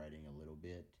started writing a little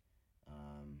bit,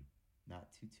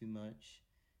 not too much.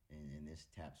 And this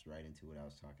taps right into what I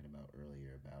was talking about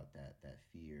earlier about that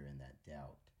fear and that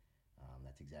doubt.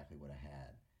 That's exactly what I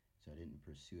had. So I didn't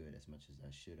pursue it as much as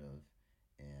I should have.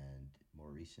 And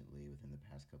more recently, within the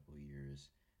past couple of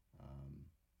years,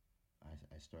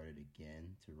 I started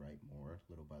again to write more,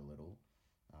 little by little.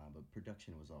 But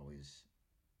production was always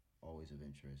of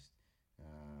interest.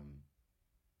 Um,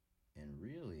 and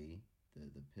really,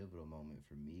 the pivotal moment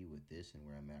for me with this and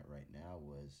where I'm at right now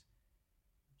was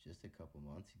just a couple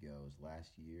months ago. It was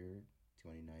last year,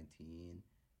 2019.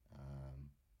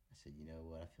 I said, you know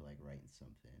what? I feel like writing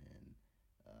something, and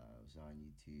I was on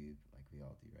YouTube, like we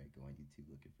all do, right? Go on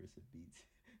YouTube looking for some beats,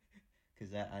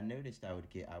 because I noticed I would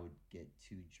get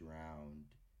too drowned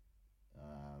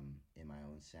in my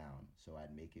own sound. So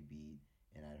I'd make a beat,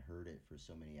 and I'd heard it for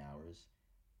so many hours,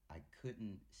 I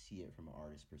couldn't see it from an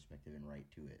artist's perspective and write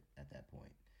to it at that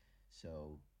point.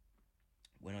 So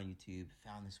went on YouTube,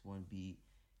 found this one beat,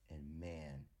 and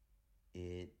man,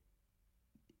 it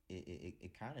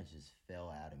kind of just fell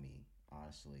out of me,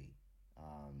 honestly.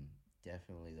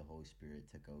 Definitely the Holy Spirit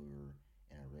took over,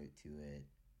 and I wrote to it,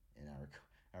 and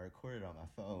I recorded on my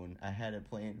phone. I had it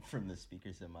playing from the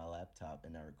speakers in my laptop,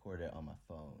 and I recorded it on my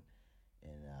phone,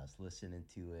 and I was listening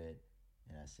to it,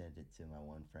 and I sent it to my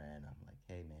one friend. I'm like,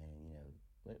 hey man, you know,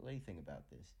 what do you think about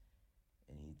this?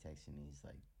 And he texted me. He's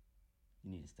like, you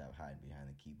need to stop hiding behind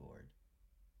the keyboard.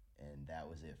 And that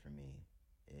was it for me.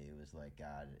 It was like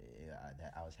God.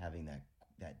 I was having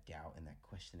that doubt and that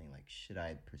questioning. Like, should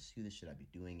I pursue this? Should I be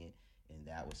doing it? And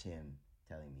that was Him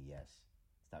telling me, yes.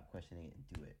 Stop questioning it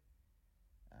and do it.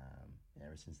 And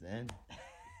ever since then,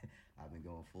 I've been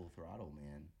going full throttle,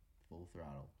 man. Full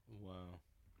throttle. Wow.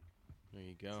 There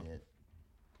you go. That's it.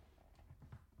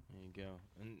 There you go.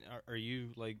 And are you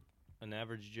like an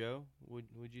average Joe?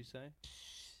 Would you say?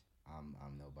 I'm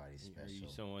nobody special. Are you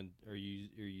someone? Are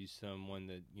you someone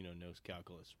that knows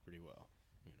calculus pretty well?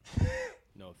 You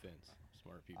know, no offense,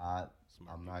 smart people.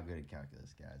 I'm not good at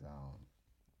calculus, guys. I'll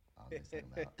mess them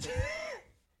out.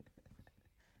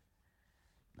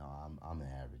 No, I'm an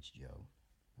average Joe.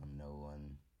 I'm no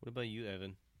one. What about you,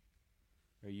 Evan?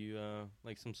 Are you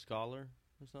like some scholar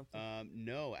or something?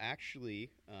 No,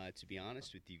 actually, to be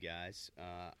honest with you guys,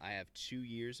 I have 2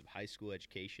 years of high school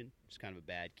education. Just kind of a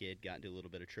bad kid, got into a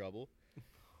little bit of trouble.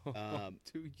 2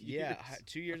 years. Yeah,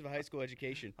 2 years of high school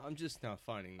education. I'm just not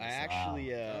finding this. I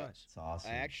actually, It's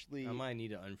awesome. I might need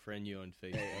to unfriend you on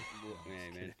Facebook.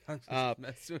 Hey, man. I'm just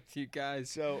messing with you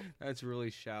guys. So that's really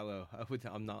shallow.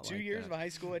 I'm not 2 like years that. of high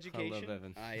school education. I love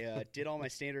Evan. I did all my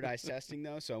standardized testing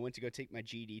though, so I went to go take my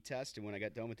GED test, and when I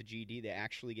got done with the GED, they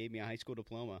actually gave me a high school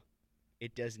diploma.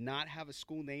 It does not have a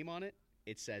school name on it.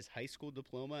 It says high school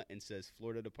diploma and says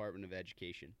Florida Department of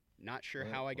Education. Not sure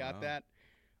how I got that.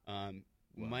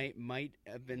 Might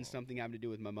have been something having to do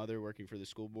with my mother working for the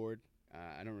school board.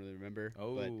 I don't really remember.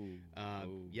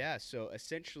 Yeah, so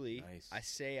essentially, Nice. I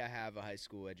say I have a high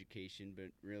school education,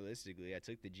 but realistically, I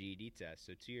took the GED test.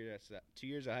 So 2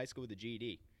 years of high school with a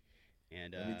GED.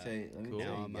 And Let me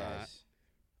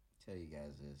tell you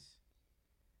guys this.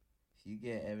 If you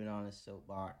get Evan on a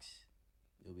soapbox,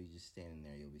 you'll be just standing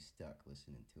there. You'll be stuck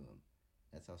listening to him.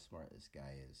 That's how smart this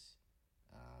guy is.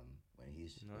 When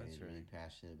he's really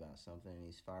passionate about something and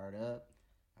he's fired up,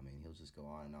 I mean, he'll just go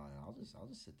on and on, and I'll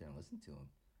just sit there and listen to him.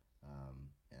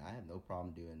 And I have no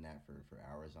problem doing that for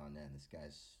hours on end. This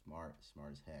guy's smart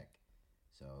as heck.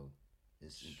 So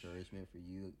this encouragement for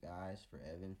you guys, for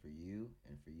Evan, for you,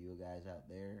 and for you guys out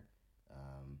there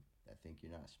that think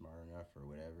you're not smart enough or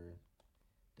whatever,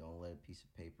 don't let a piece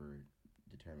of paper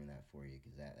determine that for you,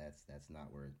 because that's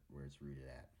not where it's rooted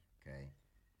at. Okay.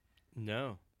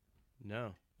 No,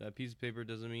 that piece of paper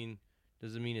doesn't mean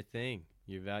a thing.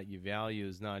 Your value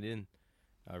is not in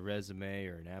a resume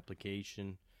or an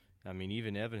application. I mean,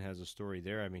 even Evan has a story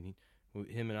there. I mean,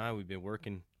 him and we've been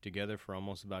working together for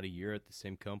almost about a year at the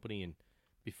same company, and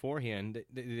beforehand,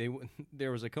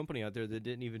 there was a company out there that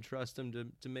didn't even trust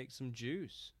him to make some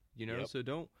juice. Yep. So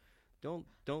don't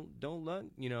let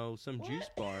some juice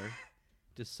bar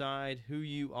decide who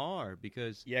you are,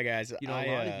 because Yeah, guys, you know a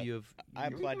lot of you have. I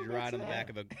applied to ride on the back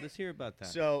of a. Let's hear about that.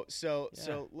 So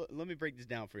Yeah. let me break this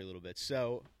down for you a little bit.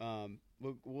 So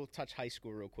we'll touch high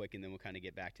school real quick, and then we'll kind of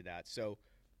get back to that. So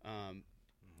all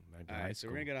right, so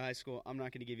we're gonna go to high school. I'm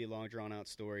not gonna give you a long, drawn out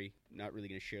story. I'm not really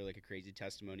gonna share like a crazy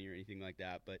testimony or anything like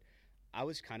that. But I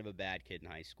was kind of a bad kid in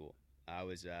high school. I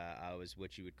was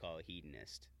what you would call a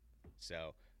hedonist.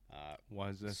 So Why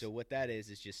is this? so what that is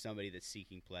just somebody that's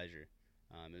seeking pleasure.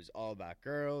 It was all about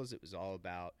girls. It was all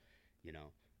about, it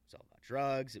was all about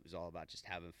drugs. It was all about just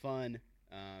having fun.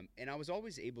 And I was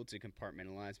always able to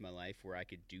compartmentalize my life where I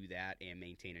could do that and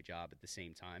maintain a job at the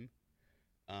same time.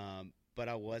 But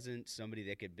I wasn't somebody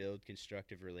that could build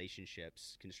constructive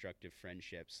relationships, constructive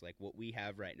friendships like what we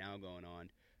have right now going on.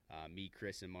 Me,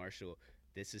 Chris, and Marshall.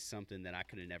 This is something that I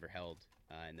could have never held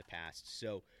in the past.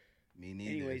 So, Me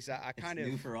neither. anyways, I kind it's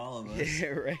of new for all of us. yeah,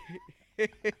 right.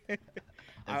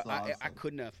 That's I awesome.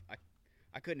 couldn't have.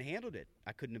 I couldn't have handled it.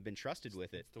 I couldn't have been trusted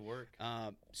with it. It's the work.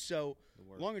 So, The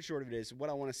work. long and short of it is, what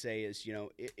I want to say is,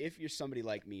 if you're somebody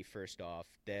like me, first off,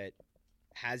 that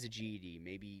has a GED,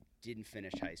 maybe didn't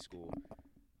finish high school,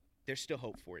 there's still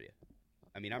hope for you.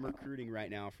 I mean, I'm recruiting right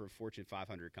now for a Fortune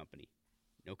 500 company.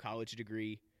 No college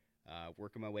degree,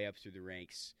 working my way up through the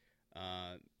ranks.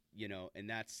 And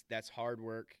that's hard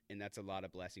work, and that's a lot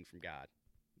of blessing from God.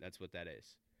 That's what that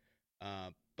is.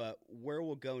 But where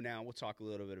we'll go now, we'll talk a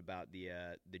little bit about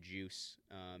the juice.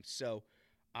 So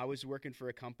I was working for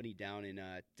a company down in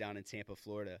Tampa,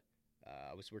 Florida.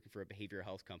 I was working for a behavioral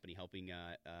health company, helping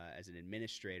as an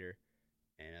administrator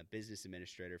and a business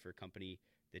administrator for a company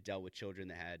that dealt with children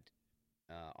that had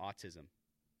autism.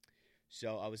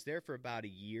 So I was there for about a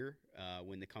year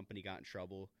when the company got in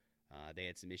trouble. They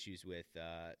had some issues with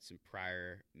some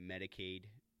prior Medicare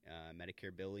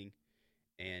billing.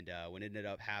 And what ended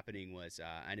up happening was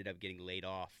I ended up getting laid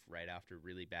off right after a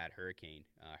really bad hurricane.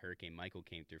 Hurricane Michael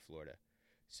came through Florida.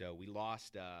 So we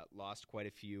lost quite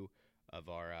a few of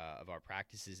our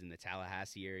practices in the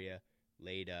Tallahassee area,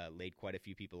 laid quite a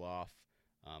few people off.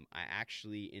 I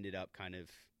actually ended up kind of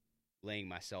laying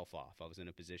myself off. I was in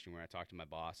a position where I talked to my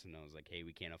boss and I was like, hey,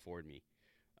 we can't afford me.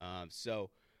 So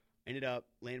ended up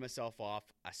laying myself off.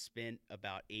 I spent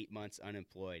about 8 months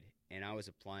unemployed, and I was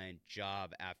applying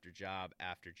job after job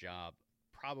after job,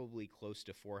 probably close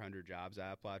to 400 jobs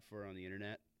I applied for on the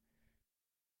internet.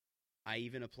 I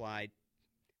even applied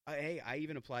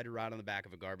to ride on the back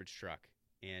of a garbage truck,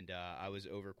 and I was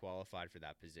overqualified for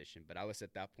that position. But I was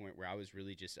at that point where I was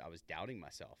doubting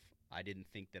myself. I didn't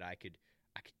think that I could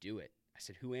do it. I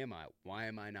said, who am I? Why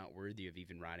am I not worthy of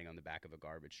even riding on the back of a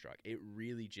garbage truck? It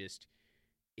really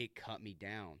it cut me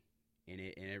down, and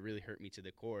it really hurt me to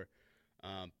the core.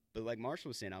 But like Marshall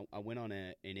was saying, I went on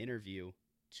an interview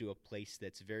to a place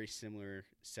that's very similar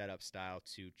setup style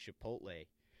to Chipotle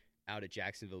out at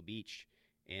Jacksonville Beach.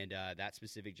 And that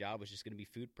specific job was just going to be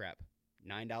food prep,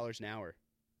 $9 an hour.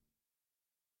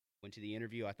 Went to the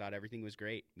interview. I thought everything was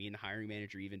great. Me and the hiring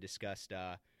manager even discussed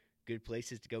good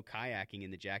places to go kayaking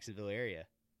in the Jacksonville area.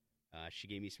 She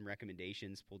gave me some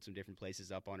recommendations, pulled some different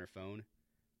places up on her phone.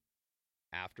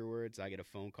 Afterwards, I get a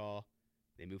phone call.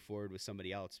 They move forward with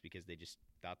somebody else because they just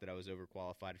thought that I was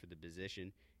overqualified for the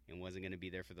position and wasn't going to be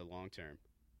there for the long term.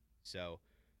 So,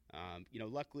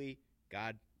 luckily,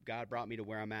 God brought me to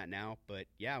where I'm at now. But,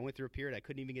 yeah, I went through a period I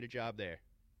couldn't even get a job there.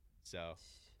 So,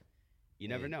 you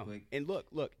never know. And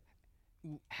look,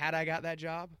 had I got that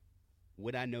job,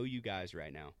 would I know you guys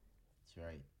right now? That's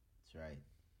right.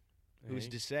 Who's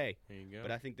to say? There you go.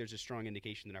 But I think there's a strong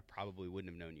indication that I probably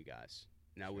wouldn't have known you guys.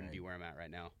 And I wouldn't be where I'm at right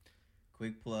now.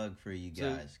 Quick plug for you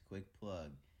guys. Quick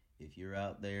plug. If you're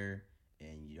out there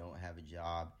and you don't have a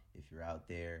job, if you're out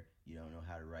there, you don't know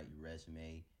how to write your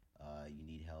resume, you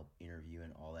need help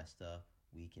interviewing, all that stuff,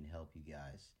 we can help you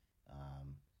guys.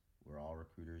 We're all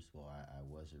recruiters. Well, I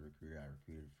was a recruiter. I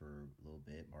recruited for a little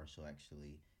bit. Marshall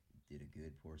actually did a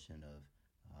good portion of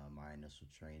my initial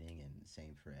training, and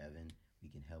same for Evan. We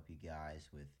can help you guys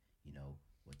with,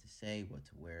 what to say, what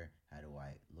to wear, how do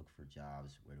I look for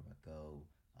jobs, where do I go.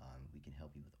 We can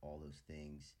help you with all those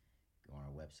things. Go on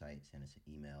our website, send us an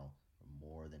email. We're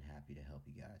more than happy to help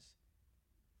you guys.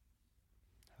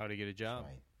 How to get a job.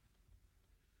 That's right.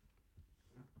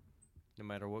 No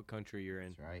matter what country you're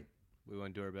in. That's right. We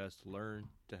want to do our best to learn,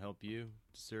 to help you,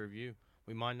 to serve you.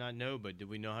 We might not know, but do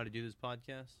we know how to do this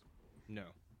podcast? No.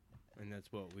 And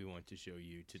that's what we want to show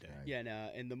you today. Right. Yeah,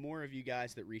 and the more of you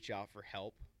guys that reach out for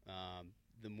help,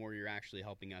 the more you're actually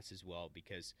helping us as well.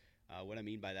 Because what I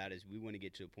mean by that is we want to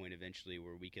get to a point eventually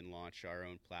where we can launch our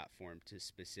own platform to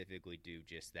specifically do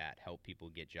just that, help people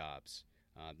get jobs.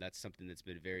 That's something that's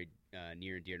been very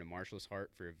near and dear to Marshall's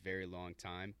heart for a very long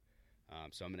time.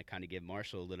 So I'm going to kind of give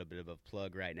Marshall a little bit of a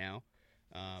plug right now.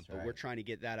 But right. we're trying to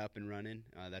get that up and running.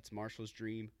 That's Marshall's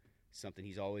dream. Something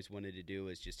he's always wanted to do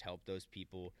is just help those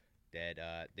people that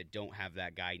don't have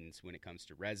that guidance when it comes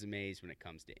to resumes, when it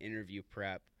comes to interview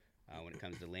prep, when it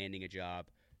comes to landing a job.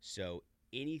 So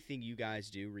anything you guys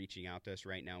do reaching out to us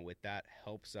right now with that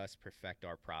helps us perfect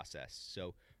our process.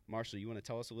 So Marshall, you want to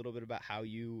tell us a little bit about how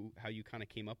you kind of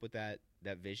came up with that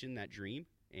vision, that dream,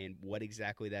 and what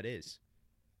exactly that is?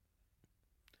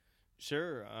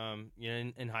 Sure.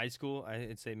 In high school,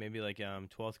 I'd say maybe like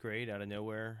 12th grade, out of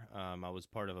nowhere, I was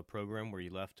part of a program where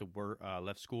you left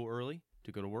school early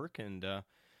to go to work, and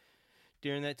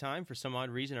during that time, for some odd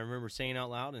reason, I remember saying out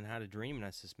loud and had a dream, and I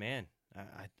says, "Man,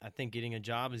 I think getting a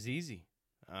job is easy.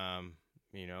 I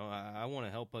want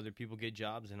to help other people get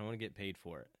jobs, and I want to get paid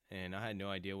for it." And I had no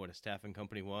idea what a staffing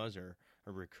company was, or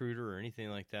a recruiter, or anything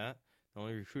like that. The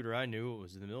only recruiter I knew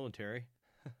was the military.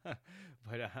 But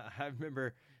I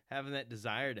remember having that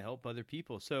desire to help other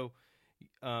people. So,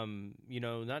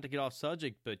 not to get off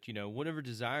subject, but, whatever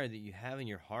desire that you have in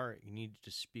your heart, you need to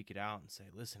just speak it out and say,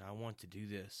 listen, I want to do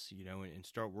this, and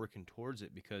start working towards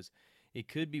it, because it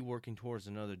could be working towards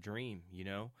another dream,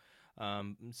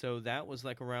 So that was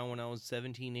like around when I was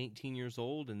 17, 18 years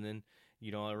old. And then,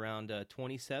 around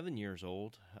 27 years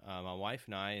old, my wife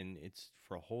and I, and it's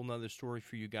for a whole nother story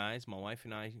for you guys, my wife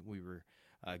and I, we were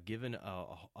given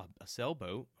a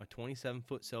sailboat, a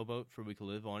 27-foot sailboat, for we could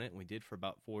live on it, and we did for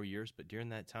about 4 years. But during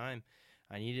that time,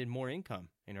 I needed more income,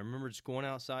 and I remember just going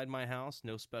outside my house,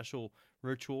 no special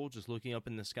ritual, just looking up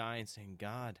in the sky and saying,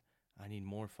 God, I need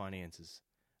more finances.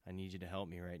 I need you to help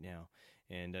me right now.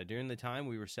 And during the time,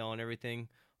 we were selling everything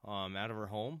out of our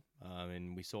home,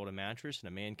 and we sold a mattress, and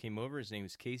a man came over. His name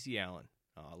was Casey Allen.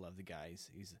 I love the guy.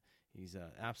 He's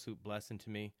an absolute blessing to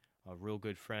me, a real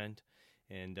good friend.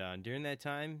 And during that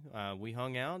time, we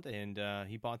hung out, and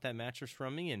he bought that mattress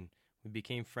from me, and we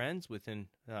became friends. Within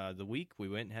the week, we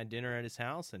went and had dinner at his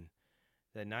house, and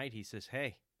that night he says,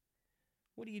 "Hey,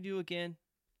 what do you do again?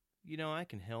 I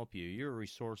can help you. You're a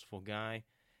resourceful guy,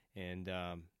 and,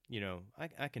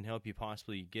 I can help you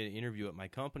possibly get an interview at my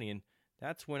company." And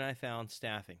that's when I found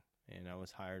staffing, and I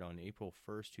was hired on April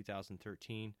 1st,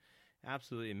 2013.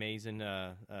 Absolutely amazing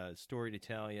story to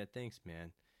tell. Yeah, thanks,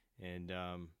 man. And,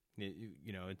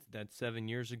 that's 7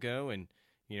 years ago, and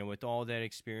with all that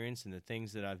experience and the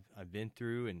things that I've been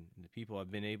through and the people I've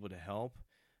been able to help,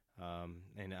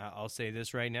 and I'll say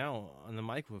this right now on the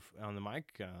mic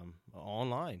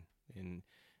online, and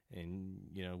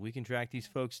we can track these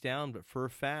folks down, but for a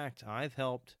fact, I've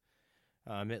helped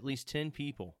at least 10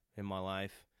 people in my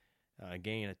life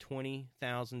gain a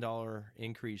 $20,000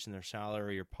 increase in their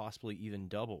salary, or possibly even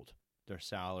doubled their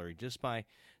salary, just by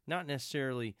not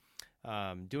necessarily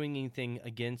doing anything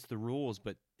against the rules,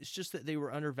 but it's just that they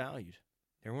were undervalued.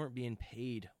 They weren't being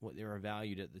paid what they were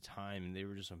valued at the time, and they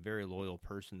were just a very loyal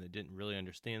person that didn't really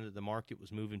understand that the market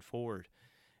was moving forward.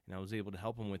 And I was able to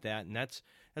help them with that, and that's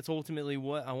ultimately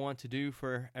what I want to do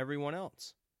for everyone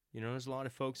else. There's a lot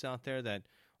of folks out there that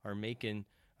are making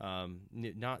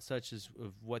not such as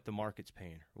of what the market's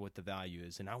paying or what the value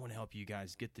is, and I want to help you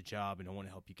guys get the job, and I want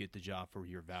to help you get the job for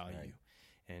your value. Right.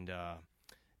 And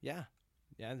yeah,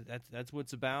 that's what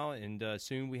it's about. And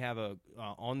soon we have a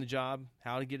on-the-job,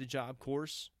 how to get a job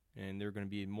course, and there are going to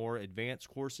be more advanced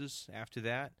courses after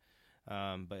that.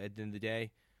 But at the end of the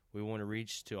day, we want to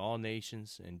reach to all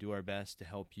nations and do our best to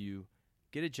help you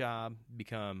get a job,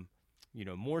 become,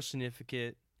 more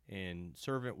significant and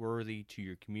servant-worthy to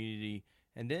your community,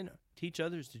 and then teach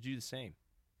others to do the same.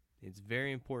 It's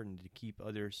very important to keep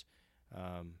others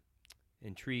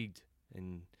intrigued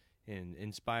and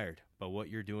inspired by what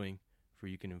you're doing, for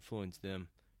you can influence them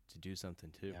to do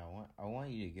something too. Yeah, I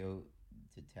want you to go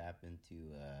to tap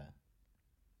into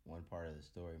one part of the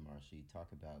story, Marshall. You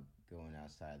talk about going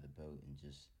outside the boat and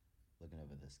just looking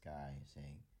up at the sky and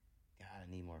saying, God,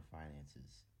 I need more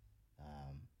finances.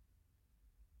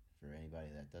 For anybody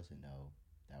that doesn't know,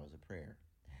 that was a prayer.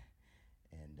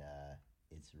 And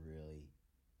it's really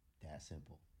that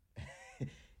simple.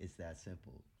 It's that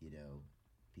simple.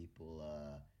 People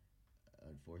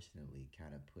unfortunately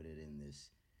kind of put it in this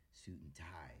suit and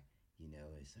tie.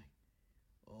 It's like,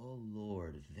 oh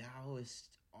Lord, thou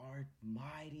art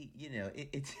mighty.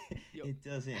 It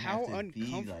doesn't have to be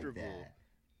like that.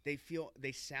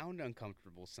 They sound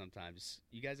uncomfortable sometimes.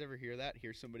 You guys ever hear that?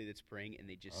 Hear somebody that's praying and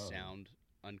they just sound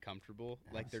uncomfortable?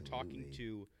 Absolutely. Like they're talking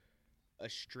to a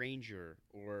stranger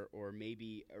or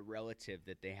maybe a relative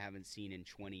that they haven't seen in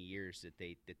 20 years that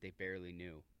they barely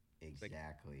knew.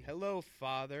 Exactly. Like, hello,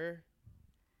 Father.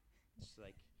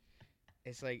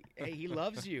 It's like, hey, he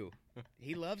loves you.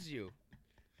 He loves you.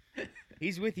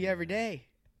 He's with you every day.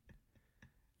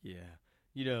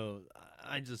 Yeah.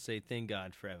 I just say thank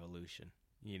God for evolution.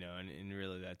 And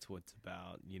really that's what it's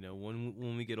about.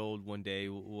 When we get old one day,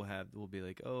 we'll be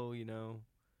like, oh,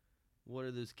 what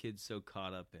are those kids so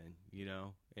caught up in?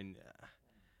 And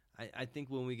I think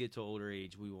when we get to older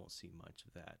age, we won't see much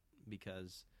of that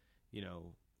because,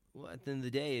 well, at the end of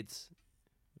the day, it's,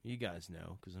 you guys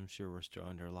know, because I'm sure we're still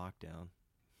under lockdown,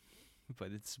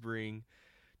 but it's spring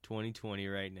 2020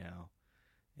 right now,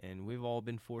 and we've all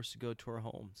been forced to go to our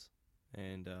homes.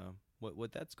 And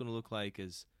what that's going to look like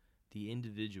is the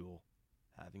individual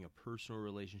having a personal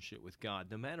relationship with God,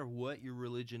 no matter what your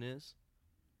religion is,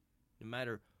 no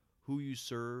matter who you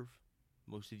serve.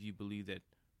 Most of you believe that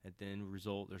at the end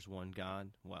result there's one God.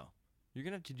 Well, you're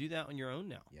going to have to do that on your own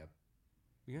now. Yep.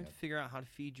 You're going to have to figure out how to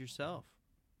feed yourself,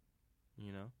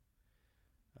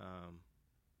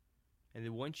 And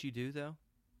then once you do, though,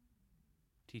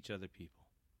 teach other people.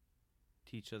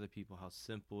 Teach other people how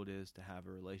simple it is to have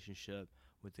a relationship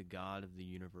with the God of the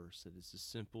universe. That it's as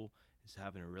simple as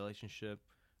having a relationship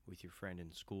with your friend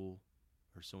in school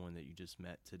or someone that you just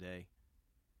met today.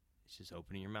 It's just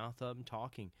opening your mouth up and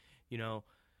talking. A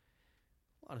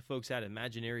lot of folks had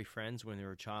imaginary friends when they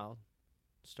were a child.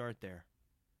 Start there.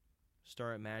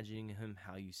 Start imagining him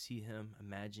how you see him,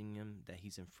 imagining him that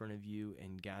he's in front of you,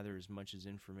 and gather as much as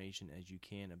information as you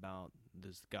can about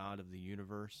this God of the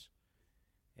universe.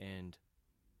 And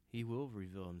he will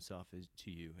reveal himself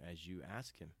to you as you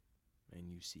ask him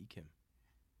and you seek him.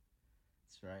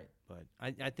 That's right. But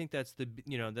I think that's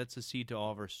that's the seed to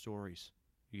all of our stories,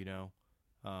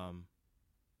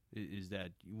 is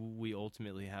that we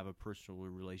ultimately have a personal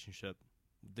relationship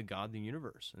with the God of the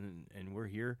universe. And we're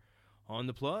here on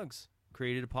The Plugs,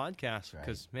 created a podcast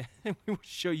because, man, we want to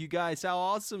show you guys how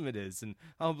awesome it is and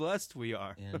how blessed we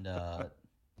are. And,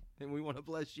 and we want to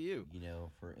bless you.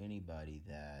 For anybody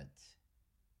that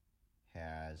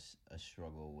has a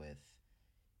struggle with,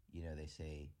 they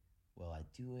say, well, I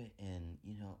do it and,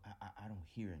 I don't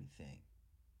hear anything.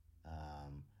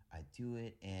 I do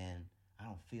it and I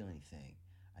don't feel anything.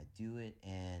 I do it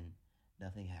and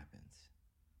nothing happens.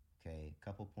 Okay, a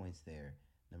couple points there.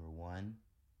 Number one,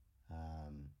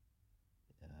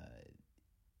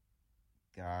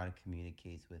 God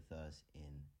communicates with us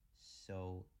in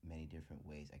so many different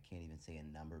ways. I can't even say a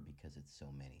number because it's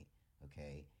so many.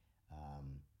 Okay,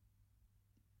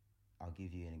 I'll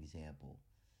give you an example.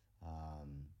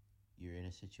 You're in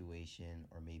a situation,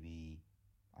 or maybe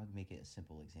I'll make it a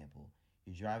simple example.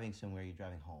 You're driving somewhere, you're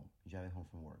driving home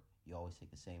from work. You always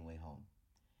take the same way home.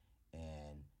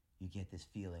 And you get this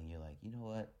feeling, you're like, you know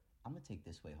what? I'm going to take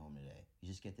this way home today. You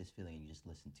just get this feeling and you just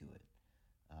listen to it.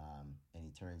 And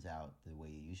it turns out the way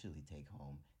you usually take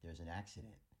home, there's an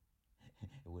accident.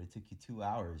 It would have took you 2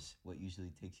 hours, what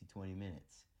usually takes you 20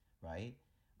 minutes, right?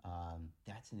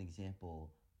 That's an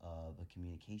example of a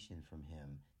communication from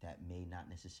him that may not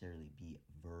necessarily be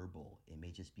verbal. It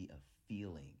may just be a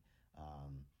feeling.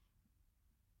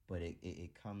 But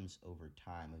it comes over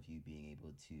time of you being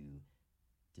able to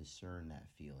discern that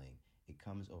feeling. It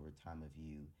comes over time of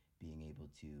you being able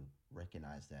to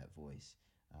recognize that voice.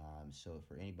 So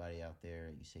for anybody out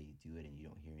there, you say you do it and you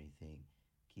don't hear anything,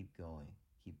 keep going.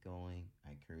 Keep going.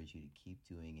 I encourage you to keep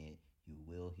doing it. You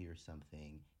will hear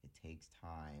something. It takes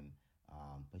time,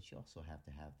 but you also have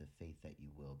to have the faith that you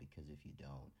will, because if you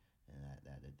don't, then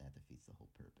that defeats the whole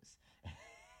purpose.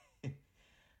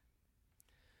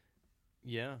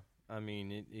 Yeah, I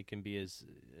mean, it can be as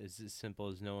simple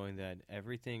as knowing that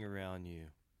everything around you,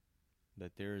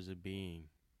 that there is a being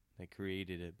that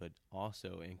created it, but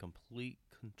also in complete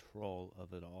control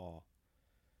of it all.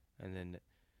 And then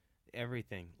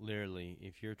everything, literally,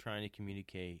 if you're trying to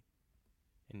communicate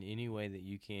in any way that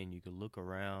you can look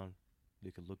around,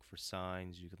 you could look for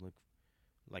signs, you could look,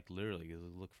 like literally, you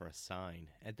could look for a sign.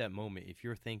 At that moment, if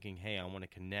you're thinking, hey, I want to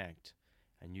connect,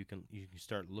 and you can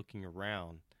start looking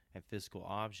around at physical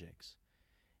objects,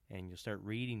 and you'll start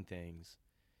reading things,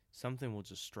 something will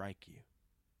just strike you.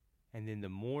 And then the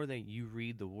more that you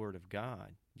read the Word of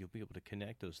God, you'll be able to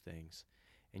connect those things,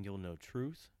 and you'll know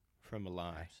truth from a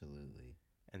lie. Absolutely.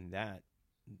 And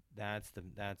that's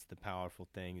the powerful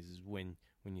thing is when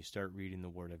you start reading the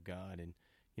Word of God. And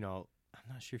I'm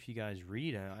not sure if you guys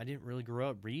read. I didn't really grow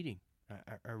up reading.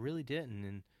 I really didn't.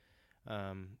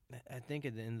 And I think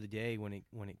at the end of the day, when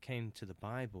it came to the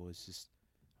Bible, it's just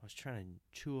I was trying to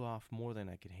chew off more than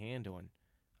I could handle. And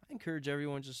I encourage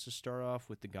everyone just to start off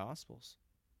with the Gospels.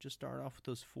 Just start off with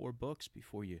those 4 books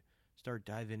before you start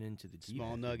diving into the deep.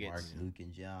 Small nuggets. Mark, Luke,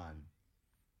 and John.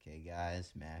 Okay,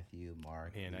 guys. Matthew,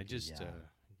 Mark, and Luke, I just, and John.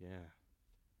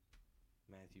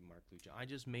 Matthew, Mark, Luke, John. I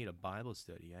just made a Bible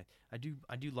study. I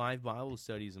do live Bible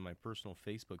studies on my personal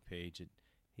Facebook page at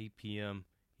 8 p.m.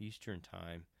 Eastern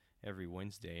Time every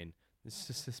Wednesday. And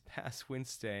this past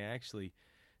Wednesday, I actually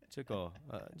took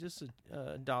just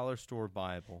a dollar store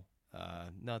Bible,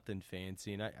 nothing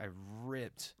fancy, and I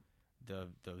ripped the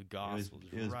Gospels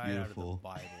it was right beautiful. out of the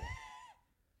Bible.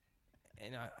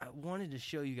 And I wanted to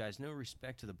show you guys, no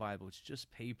respect to the Bible, it's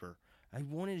just paper. I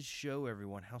wanted to show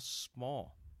everyone how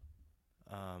small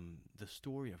the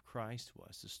story of Christ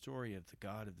was, the story of the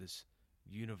God of this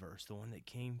universe, the one that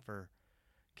came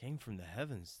from the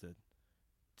heavens to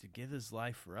give his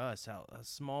life for us, how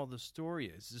small the story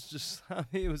is. It's just, I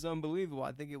mean, it was unbelievable.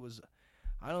 I think it was,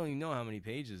 I don't even know how many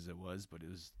pages it was, but it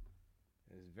was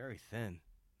very thin.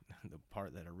 The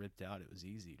part that I ripped out, it was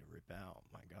easy to rip out.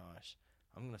 My gosh.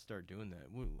 I'm going to start doing that.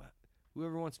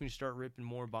 Whoever wants me to start ripping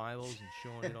more Bibles and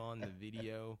showing it on the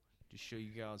video to show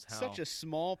you guys how. Such a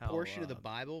small portion of the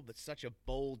Bible, but such a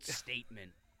bold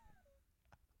statement.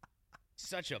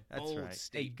 Such a bold That's right.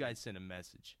 statement. Hey, you guys send a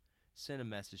message. Send a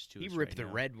message to us. He ripped right the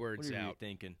now. red words what are out. You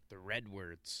thinking? The red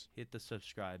words. Hit the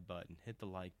subscribe button. Hit the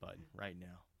like button right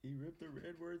now. He ripped the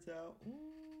red words out.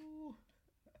 Ooh.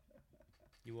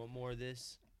 You want more of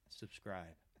this?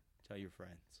 Subscribe. Tell your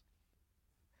friends.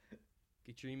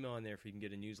 Get your email in there if you can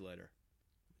get a newsletter.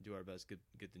 Do our best to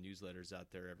get the newsletters out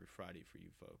there every Friday for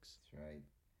you folks. That's right.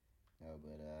 No,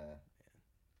 but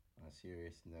on a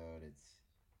serious note,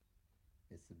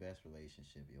 it's the best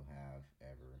relationship you'll have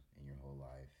ever in your whole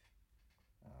life.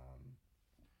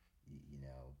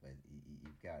 But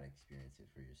you've got to experience it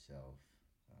for yourself.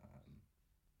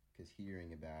 Because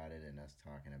hearing about it and us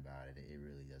talking about it, it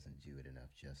really doesn't do it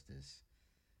enough justice.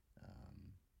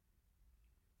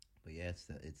 But yeah,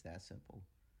 it's that simple.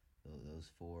 Those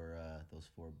four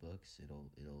books, it'll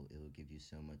give you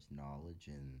so much knowledge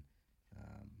and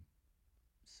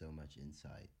so much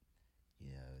insight.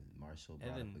 You know, Marshall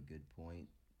brought up a good point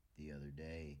the other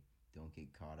day. Don't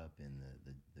get caught up in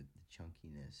the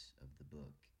chunkiness of the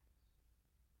book.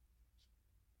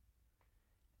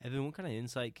 Evan, what kind of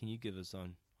insight can you give us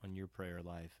on your prayer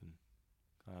life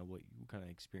and what kind of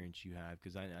experience you have?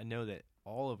 Because I know that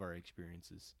all of our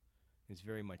experiences is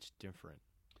very much different.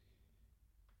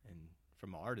 And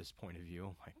from an artist's point of view,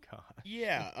 oh my God.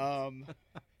 Yeah,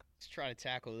 let's try to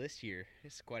tackle this here.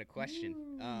 It's quite a question.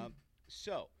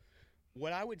 So,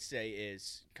 what I would say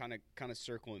is kind of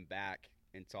circling back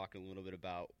and talking a little bit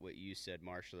about what you said,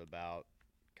 Marshall, about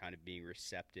kind of being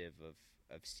receptive of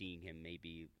seeing him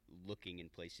maybe looking in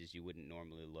places you wouldn't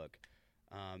normally look.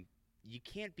 You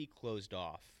can't be closed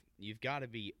off. You've got to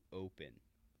be open.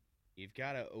 You've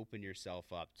got to open yourself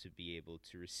up to be able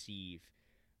to receive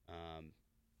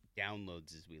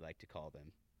downloads, as we like to call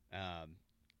them.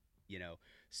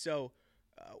 So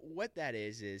what that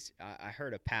is I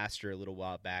heard a pastor a little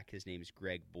while back. His name is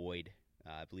Greg Boyd.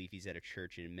 I believe he's at a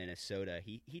church in Minnesota.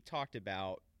 He talked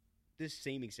about this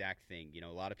same exact thing. You know,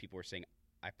 a lot of people are saying,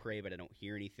 I pray, but I don't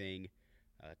hear anything.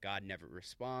 God never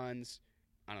responds.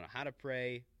 I don't know how to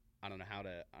pray. I don't know how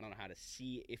to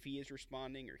see if he is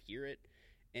responding or hear it.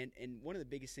 And one of the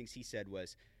biggest things he said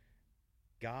was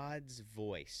God's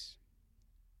voice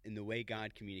and the way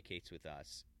God communicates with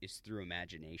us is through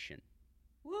imagination.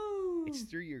 Woo! It's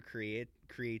through your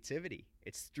creativity.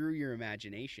 It's through your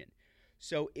imagination.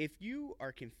 So if you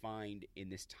are confined in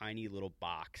this tiny little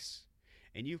box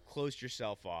and you've closed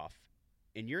yourself off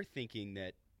and you're thinking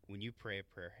that when you pray a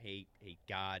prayer, hey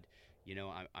God, you know,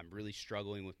 I'm really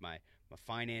struggling with my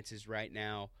finances right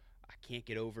now. I can't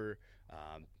get over,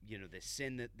 the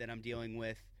sin that I'm dealing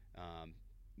with, and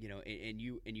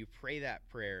you pray that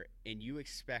prayer and you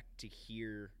expect to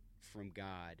hear from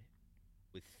God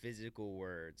with physical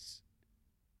words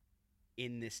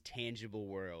in this tangible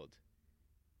world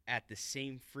at the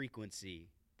same frequency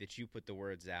that you put the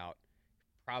words out,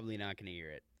 probably not going to hear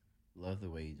it. Love the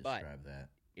way you describe that.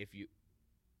 If you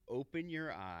open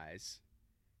your eyes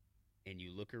and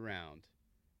you look around,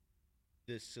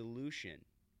 the solution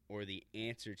or the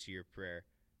answer to your prayer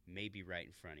may be right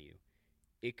in front of you.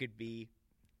 It could be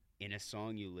in a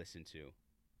song you listen to,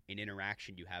 an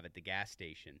interaction you have at the gas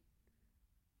station,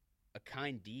 a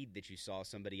kind deed that you saw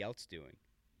somebody else doing.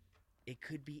 It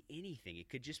could be anything. It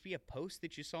could just be a post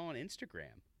that you saw on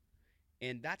Instagram.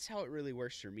 And that's how it really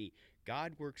works for me.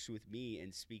 God works with me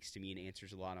and speaks to me and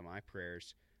answers a lot of my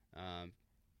prayers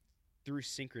through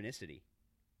synchronicity.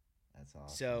 That's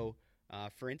awesome. So,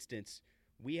 for instance,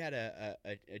 we had a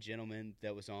gentleman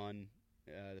that was on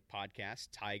the podcast,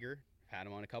 Tiger. Had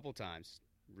him on a couple times.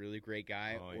 Really great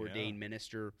guy, ordained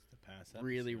minister,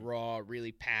 really raw,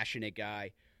 really passionate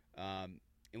guy.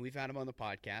 And we've had him on the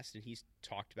podcast, and he's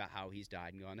talked about how he's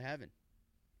died and gone to heaven.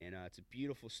 And it's a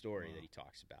beautiful story that he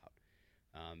talks about.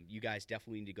 You guys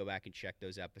definitely need to go back and check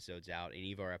those episodes out.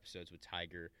 Any of our episodes with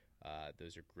Tiger,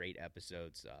 Those are great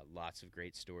episodes. Lots of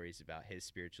great stories about his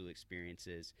spiritual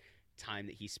experiences, time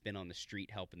that he spent on the street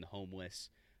helping the homeless,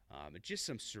 and just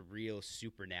some surreal,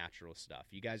 supernatural stuff.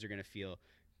 You guys are going to feel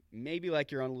maybe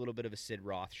like you're on a little bit of a Sid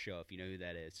Roth show if you know who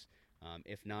that is.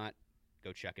 If not,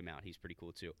 go check him out. He's pretty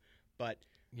cool too. But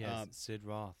Yes, Sid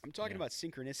Roth. I'm talking about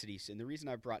synchronicities, and the reason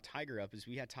I brought Tiger up is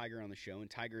we had Tiger on the show, and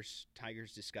Tiger's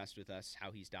discussed with us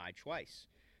how he's died twice.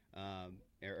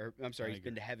 I'm sorry, he's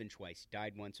been to heaven twice. He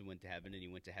died once and went to heaven, and he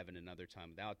went to heaven another time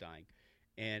without dying.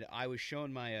 And I was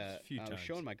showing my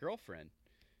girlfriend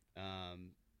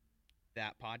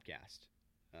that podcast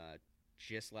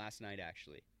just last night,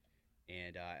 actually,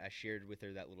 and I shared with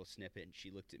her that little snippet, and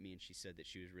she looked at me and she said that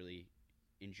she was really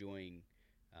enjoying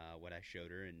what I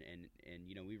showed her, and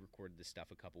you know, we recorded this stuff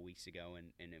a couple weeks ago,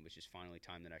 and it was just finally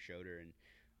time that I showed her, and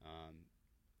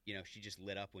you know, she just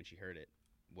lit up when she heard it,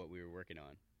 what we were working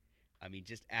on. I mean,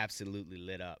 just absolutely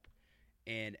lit up.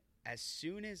 And as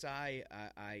soon as I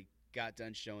got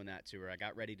done showing that to her, I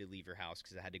got ready to leave her house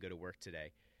because I had to go to work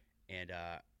today, and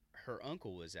her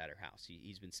uncle was at her house.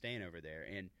 He's been staying over there,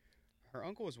 and her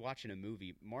uncle was watching a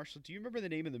movie. Marshall, do you remember the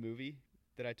name of the movie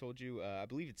that I told you? I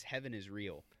believe it's Heaven is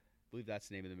Real. I believe that's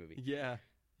the name of the movie. Yeah,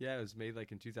 it was made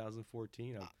like in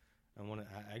 2014.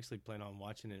 I actually plan on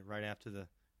watching it right after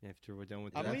we're done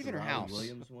with. I'm leaving her house.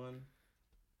 Williams one.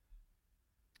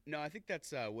 No, I think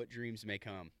that's What Dreams May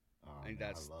Come. Oh, I think man,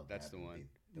 that's I love the that one. movie.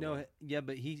 No, yeah,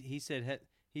 but he said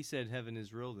heaven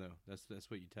is real though. That's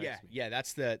what you texted me. Yeah,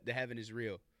 that's the Heaven is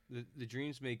Real. The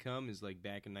Dreams May Come is like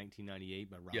back in 1998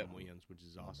 by Robin Williams, which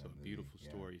is Love also that a movie, beautiful yeah.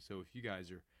 story. So if you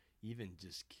guys are even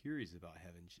just curious about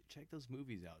heaven, check those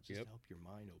movies out. Just to help your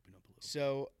mind open up a little.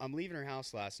 So I'm leaving her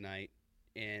house last night,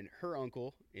 and her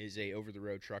uncle is a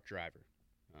over-the-road truck driver.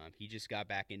 He just got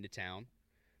back into town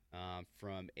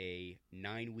from a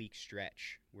 9-week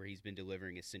stretch where he's been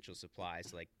delivering essential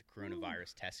supplies like the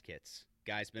coronavirus test kits.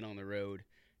 Guy's been on the road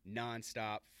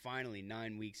nonstop. Finally,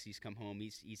 9 weeks, he's come home.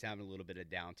 He's having a little bit of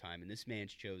downtime, and this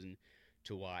man's chosen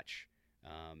to watch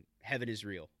Heaven is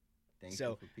Real.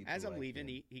 So as I'm leaving,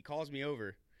 he calls me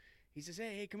over. He says,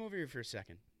 hey, come over here for a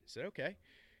second. I said, okay.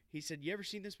 He said, you ever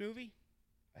seen this movie?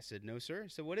 I said, no, sir. I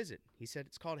said, what is it? He said,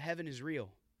 it's called Heaven is Real.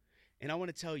 And I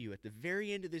want to tell you, at the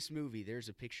very end of this movie, there's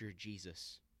a picture of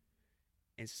Jesus.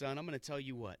 And son, I'm going to tell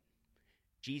you what.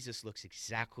 Jesus looks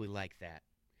exactly like that.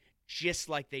 Just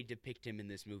like they depict him in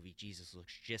this movie, Jesus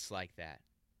looks just like that.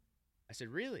 I said,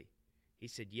 really? He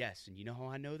said, yes. And you know how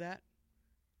I know that?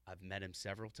 I've met him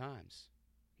several times.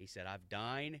 He said, I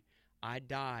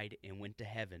died and went to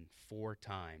heaven 4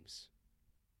 times.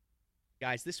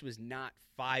 Guys, this was not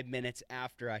 5 minutes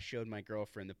after I showed my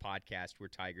girlfriend the podcast where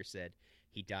Tiger said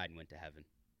he died and went to heaven.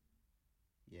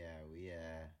 Yeah,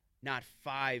 Not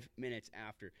 5 minutes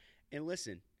after. And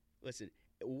listen,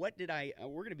 what did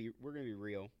we're gonna be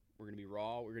real, we're gonna be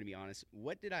raw, we're gonna be honest.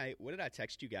 What did I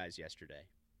text you guys yesterday?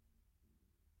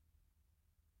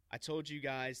 I told you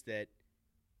guys that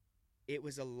it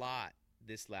was a lot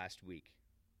this last week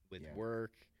with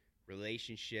work,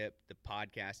 relationship, the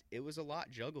podcast. It was a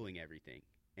lot juggling everything,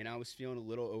 and I was feeling a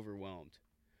little overwhelmed.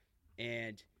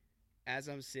 And as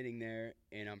I'm sitting there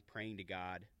and I'm praying to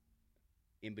God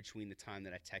in between the time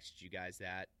that I texted you guys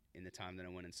that and the time that I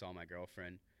went and saw my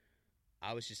girlfriend,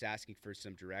 I was just asking for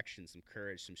some direction, some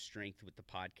courage, some strength with the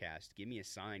podcast. Give me a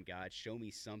sign, God. Show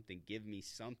me something. Give me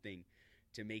something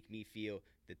to make me feel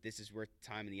that this is worth the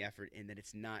time and the effort and that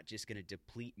it's not just going to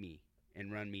deplete me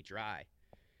and run me dry.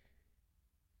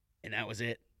 And that was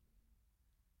it.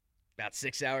 About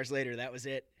 6 hours later, that was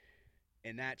it.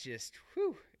 And that just,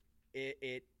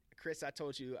 Chris, I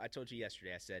told you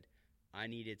yesterday, I said, I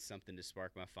needed something to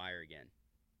spark my fire again.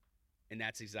 And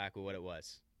that's exactly what it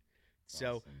was.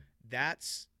 So awesome.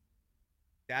 that's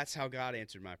how God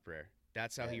answered my prayer.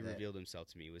 That's how he revealed himself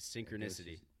to me, with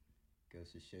synchronicity.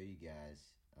 Goes to show you guys,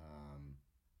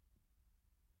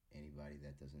 anybody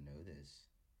that doesn't know this,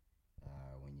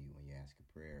 when you ask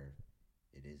a prayer,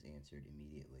 it is answered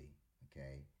immediately.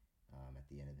 Okay, at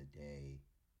the end of the day,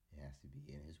 it has to be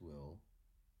in His will,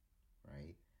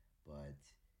 right? But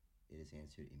it is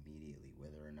answered immediately.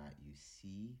 Whether or not you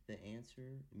see the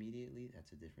answer immediately,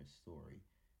 that's a different story.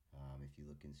 If you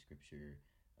look in Scripture,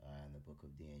 in the book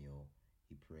of Daniel,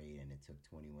 he prayed and it took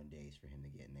 21 days for him to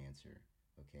get an answer.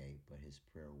 Okay, but his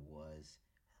prayer was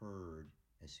heard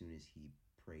as soon as he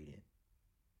prayed it.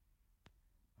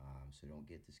 So don't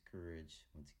get discouraged.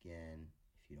 Once again,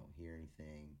 if you don't hear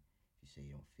anything, if you say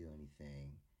you don't feel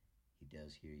anything, he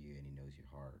does hear you and he knows your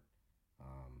heart.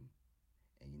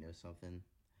 And you know something?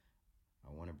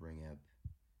 I want to bring up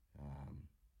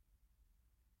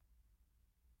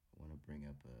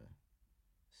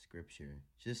scripture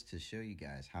just to show you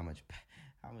guys how much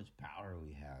power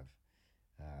we have.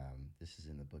 This is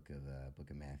in the book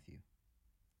of Matthew.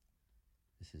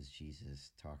 This is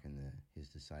Jesus talking to his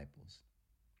disciples.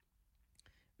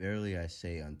 Verily I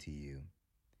say unto you,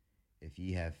 if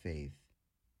ye have faith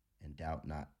and doubt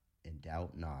not,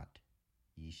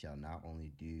 ye shall not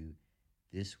only do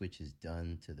this which is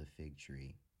done to the fig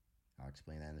tree. I'll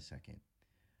explain that in a second.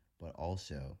 But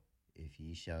also, if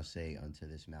ye shall say unto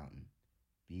this mountain,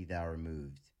 be thou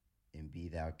removed, and be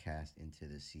thou cast into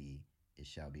the sea, it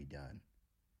shall be done.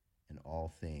 And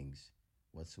all things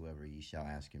whatsoever ye shall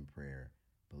ask in prayer,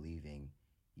 believing,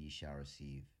 ye shall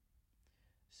receive.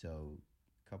 So,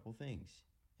 a couple things,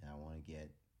 and I want to get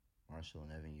Marshall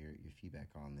and Evan your feedback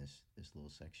on this little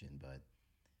section. But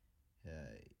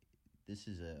this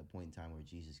is a point in time where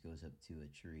Jesus goes up to a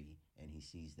tree and he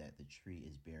sees that the tree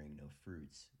is bearing no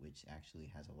fruits, which actually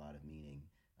has a lot of meaning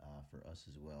for us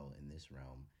as well in this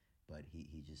realm. But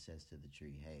he just says to the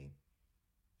tree, hey,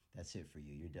 that's it for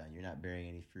you. You're done. You're not bearing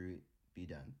any fruit. Be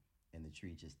done. And the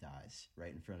tree just dies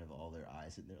right in front of all their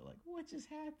eyes. And they're like, what just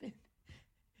happened?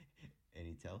 And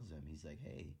he tells them, he's like,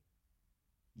 hey,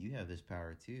 you have this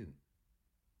power too.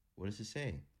 What does it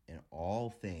say? In all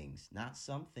things, not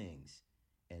some things,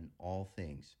 in all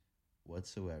things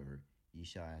whatsoever ye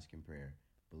shall ask in prayer,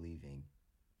 believing,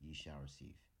 ye shall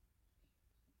receive.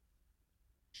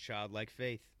 Childlike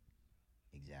faith.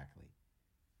 Exactly.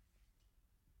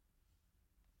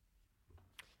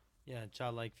 Yeah,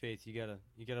 childlike faith. You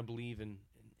gotta believe and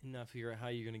not figure out how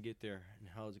you're gonna get there and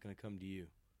how it's gonna come to you.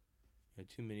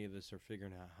 Too many of us are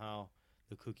figuring out how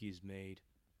the cookie is made.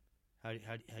 How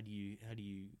do you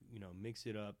mix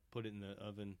it up, put it in the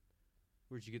oven?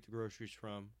 Where'd you get the groceries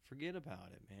from? Forget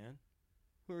about it, man.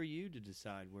 Who are you to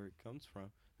decide where it comes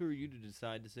from? Who are you to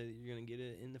decide to say that you're gonna get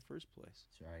it in the first place?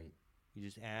 That's right. You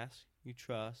just ask, you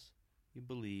trust, you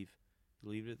believe, you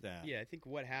leave it at that. Yeah, I think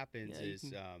what happens Yeah,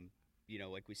 is,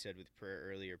 like we said with prayer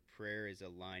earlier, prayer is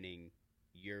aligning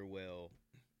your will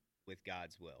with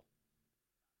God's will.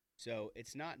 So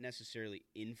it's not necessarily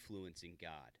influencing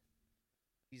God.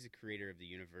 He's the creator of the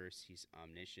universe. He's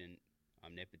omniscient,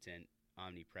 omnipotent,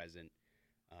 omnipresent.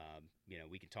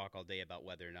 We can talk all day about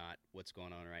whether or not what's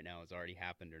going on right now has already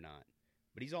happened or not.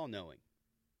 But he's all-knowing,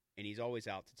 and he's always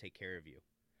out to take care of you.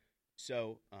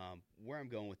 So where I'm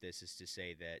going with this is to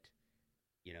say that,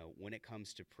 when it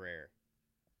comes to prayer,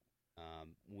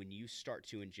 when you start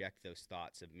to inject those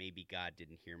thoughts of maybe God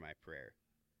didn't hear my prayer,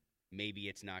 maybe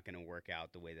it's not going to work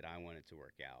out the way that I want it to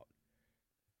work out,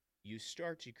 you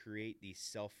start to create these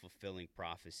self-fulfilling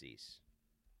prophecies.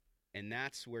 And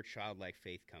that's where childlike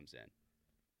faith comes in.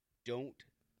 Don't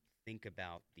think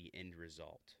about the end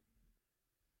result.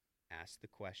 Ask the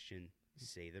question,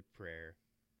 say the prayer.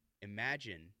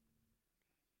 Imagine,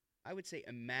 I don't want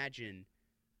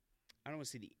to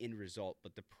say the end result,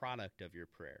 but the product of your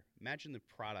prayer. Imagine the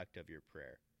product of your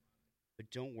prayer.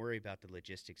 But don't worry about the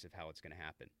logistics of how it's going to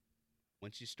happen.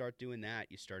 Once you start doing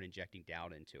that, you start injecting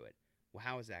doubt into it. Well,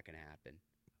 how is that going to happen?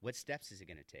 What steps is it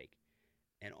going to take?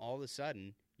 And all of a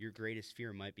sudden, your greatest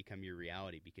fear might become your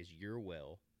reality because your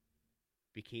will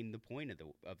became the point of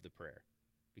the prayer,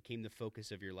 became the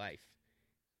focus of your life,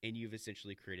 and you've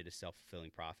essentially created a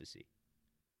self-fulfilling prophecy.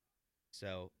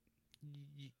 So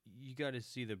you got to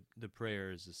see the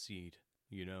prayer as a seed,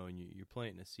 and you're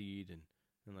planting a seed, and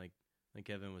like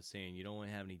Evan was saying, you don't want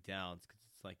to have any doubts because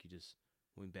it's like you just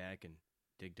went back and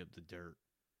digged up the dirt,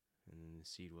 and then the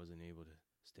seed wasn't able to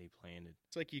stay planted.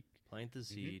 It's like you plant the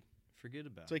seed, forget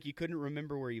about it. It's like you couldn't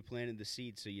remember where you planted the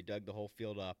seed, so you dug the whole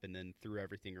field up and then threw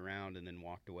everything around and then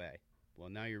walked away. Well,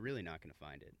 now you're really not going to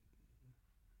find it.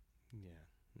 Yeah,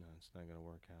 no, it's not going to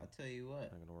work out. I'll tell you what.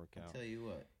 It's not going to work out. I'll tell you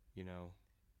what. You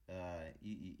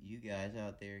guys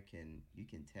out there can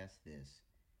test this.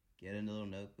 Get a little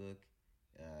notebook.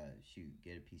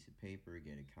 Get a piece of paper.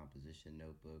 Get a composition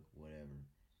notebook, whatever,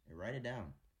 and write it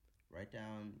down. Write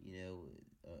down,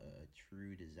 a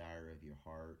true desire of your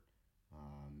heart.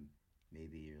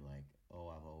 Maybe you're like, oh,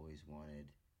 I've always wanted,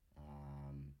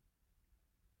 I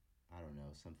don't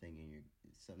know, something in your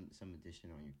some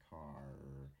addition on your car,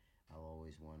 or I've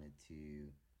always wanted to,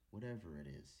 whatever it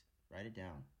is. Write it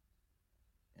down.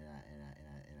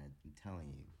 And I'm telling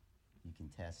you, you can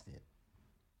test it.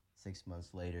 6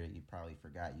 months later, you probably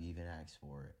forgot you even asked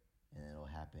for it, and it'll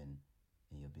happen,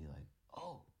 and you'll be like,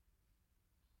 oh,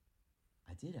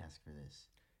 I did ask for this.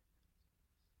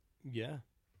 Yeah.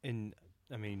 And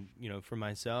I mean, for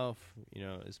myself,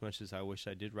 as much as I wish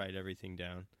I did write everything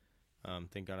down,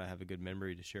 thank God I have a good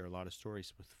memory to share a lot of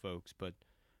stories with folks, but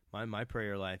my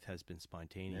prayer life has been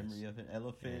spontaneous. Memory of an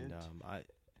elephant.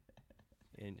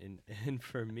 And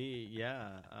for me,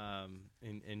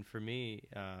 and for me,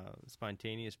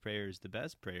 spontaneous prayer is the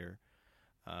best prayer,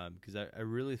 because I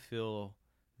really feel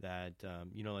that,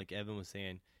 like Evan was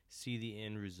saying, see the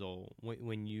end result.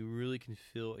 When you really can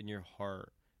feel in your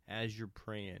heart as you're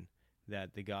praying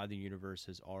that the God of the universe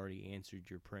has already answered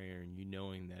your prayer, and you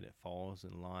knowing that it falls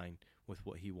in line with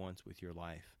what he wants with your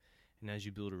life. And as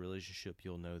you build a relationship,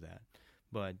 you'll know that.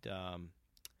 But,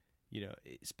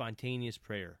 spontaneous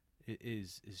prayer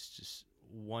is just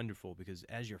wonderful, because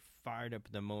as you're fired up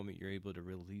in the moment, you're able to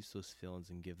release those feelings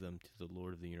and give them to the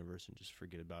Lord of the universe and just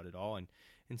forget about it all. And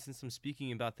since I'm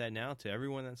speaking about that now to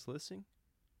everyone that's listening,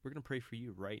 we're going to pray for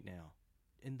you right now,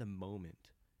 in the moment.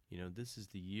 This is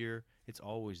the year, it's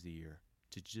always the year,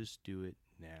 to just do it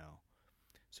now.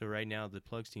 So right now, the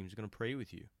Plugs team is going to pray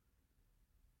with you.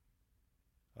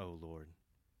 Oh, Lord,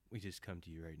 we just come to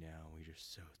you right now. We're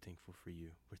just so thankful for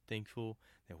you. We're thankful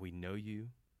that we know you,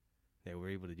 that we're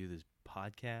able to do this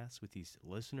podcast with these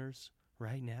listeners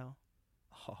right now.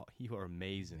 Oh, you are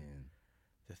amazing. Man.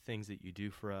 The things that you do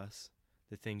for us,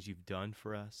 the things you've done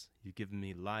for us. You've given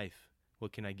me life.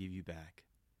 What can I give you back?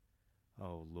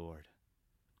 Oh, Lord,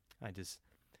 I just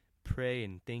pray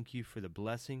and thank you for the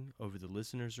blessing over the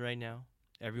listeners right now.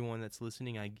 Everyone that's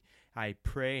listening, I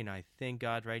pray and I thank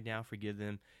God right now for giving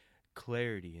them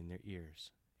clarity in their ears,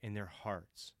 in their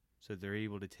hearts, so they're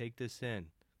able to take this in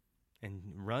and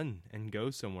run and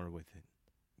go somewhere with it.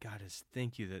 God, I just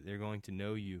thank you that they're going to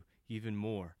know you even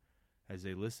more as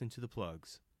they listen to the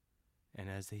Plugs and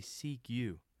as they seek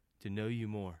you to know you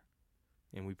more.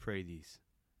 And we pray these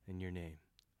in your name.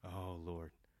 Oh,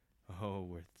 Lord. Oh,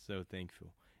 we're so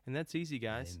thankful. And that's easy,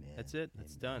 guys. Amen. That's it.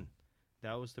 That's done.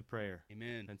 That was the prayer.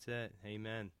 Amen. That's it.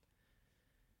 Amen.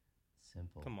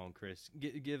 Simple. Come on, Chris.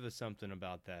 Give us something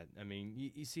about that. I mean,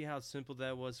 you see how simple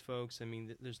that was, folks? I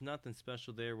mean, there's nothing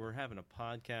special there. We're having a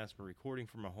podcast. We're recording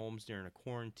from our homes during a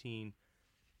quarantine.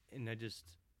 And I just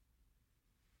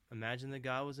imagine that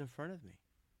God was in front of me.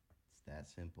 It's that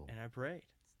simple. And I prayed.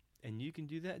 And you can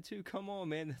do that too. Come on,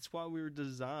 man. That's why we were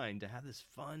designed to have this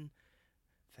fun,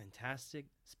 fantastic,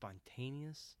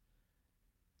 spontaneous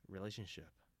relationship.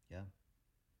 Yeah.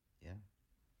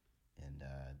 And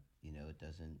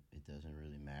it doesn't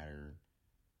really matter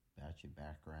about your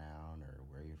background or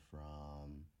where you're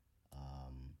from.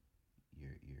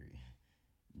 You're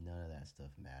none of that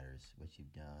stuff matters. What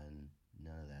you've done,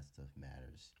 none of that stuff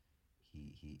matters.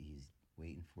 He's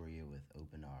waiting for you with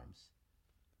open arms.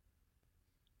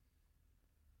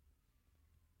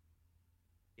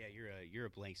 Yeah, you're a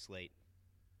blank slate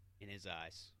in his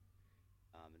eyes.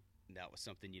 And that was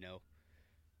something,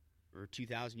 or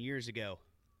 2,000 years ago,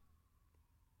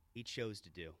 he chose to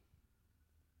do.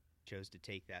 Chose to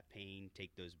take that pain,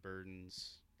 take those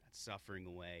burdens, that suffering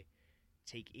away,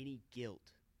 take any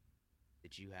guilt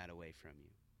that you had away from you.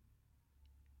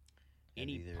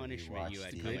 Any Have either of you punishment you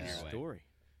watched had the, coming Good your way. story.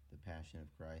 The Passion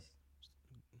of Christ.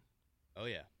 Oh,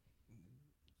 yeah.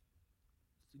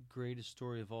 It's the greatest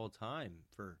story of all time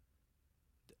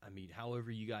however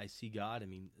you guys see God. I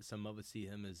mean, some of us see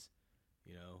him as,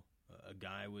 a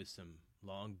guy with some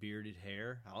long bearded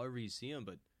hair, however you see him,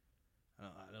 but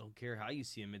I don't care how you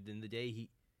see him. At the end of the day, he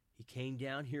came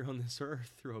down here on this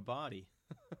earth through a body.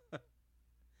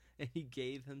 And he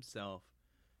gave himself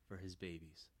for his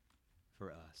babies,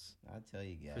 for us. I'll tell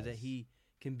you guys. For that he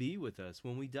can be with us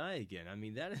when we die again. I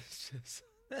mean, that is just,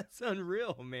 that's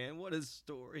unreal, man. What a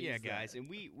story. Yeah, is guys, that? and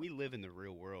we live in the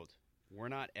real world. We're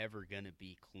not ever going to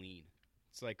be clean.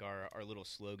 It's like our little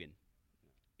slogan,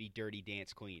 be dirty,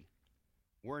 dance clean.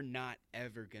 We're not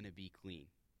ever going to be clean.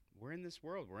 We're in this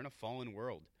world. We're in a fallen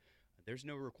world. There's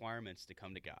no requirements to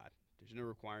come to God. There's no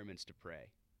requirements to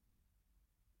pray.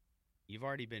 You've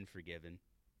already been forgiven.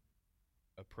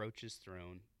 Approach his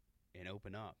throne and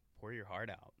open up. Pour your heart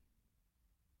out.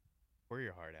 Pour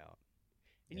your heart out.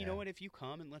 And you know Yeah. what? If you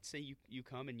come and let's say you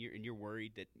come and you're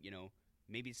worried that,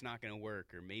 maybe it's not going to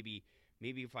work, or maybe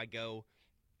if I go,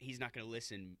 he's not going to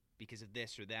listen because of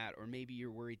this or that, or maybe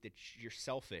you're worried that you're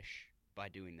selfish by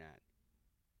doing that.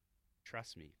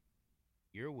 Trust me,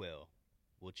 your will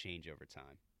change over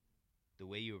time. The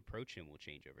way you approach him will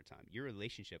change over time. Your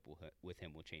relationship with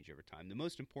him will change over time. The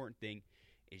most important thing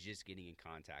is just getting in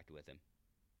contact with him.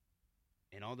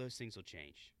 And all those things will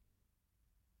change.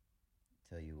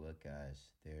 Tell you what,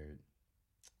 guys,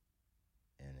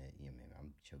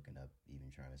 I'm choking up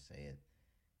even trying to say it.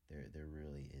 There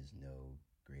really is no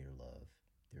greater love.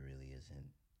 There really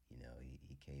isn't.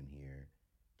 He came here,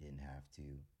 didn't have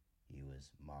to. He was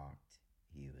mocked.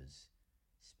 He was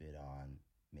spit on,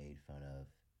 made fun of,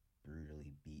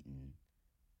 brutally beaten,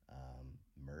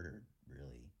 murdered,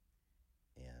 really.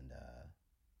 And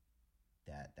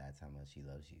That's how much he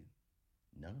loves you.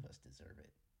 None of us deserve it.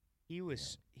 He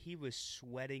was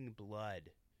sweating blood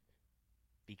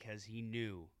because he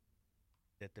knew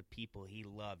that the people he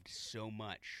loved so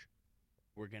much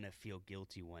were going to feel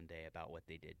guilty one day about what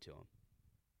they did to him.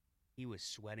 He was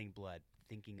sweating blood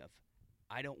thinking of,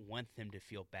 I don't want them to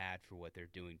feel bad for what they're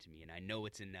doing to me, and I know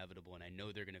it's inevitable, and I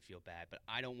know they're going to feel bad, but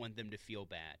I don't want them to feel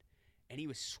bad. And he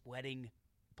was sweating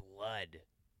blood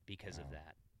because of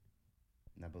that.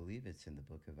 And I believe it's in the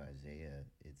book of Isaiah.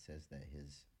 It says that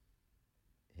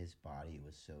his body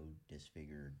was so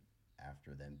disfigured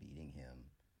after them beating him,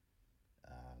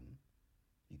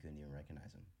 you couldn't even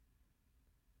recognize him.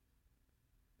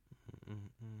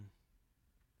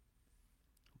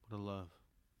 What a love.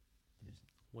 There's,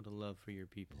 what a love for your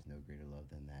people. There's no greater love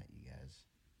than that, you guys.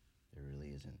 There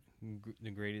really isn't.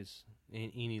 The greatest,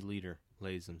 any leader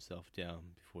lays himself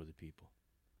down before the people.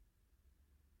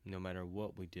 No matter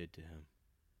what we did to him,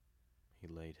 he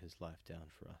laid his life down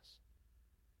for us.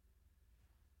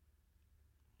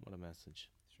 What a message.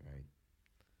 That's right.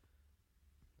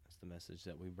 That's the message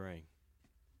that we bring.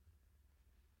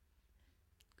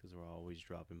 Because we're always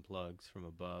dropping plugs from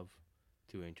above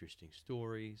to interesting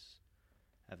stories,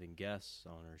 having guests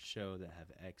on our show that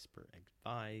have expert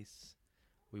advice.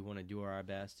 We want to do our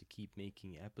best to keep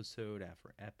making episode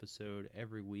after episode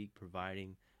every week,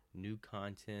 providing new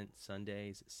content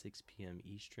Sundays at 6 p.m.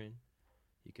 Eastern.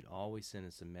 You can always send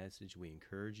us a message. We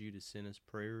encourage you to send us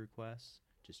prayer requests.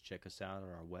 Just check us out on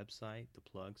our website,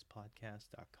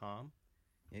 theplugspodcast.com.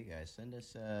 Yeah, guys, send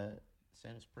us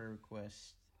prayer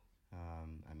requests.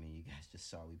 You guys just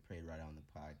saw we prayed right on the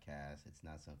podcast. It's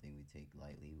not something we take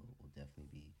lightly. We'll definitely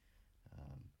be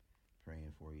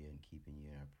praying for you and keeping you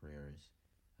in our prayers.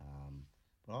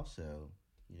 But also,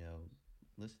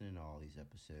 listening to all these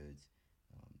episodes,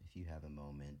 if you have a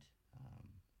moment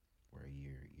where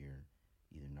you're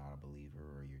either not a believer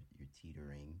or you're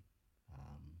teetering,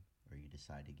 or you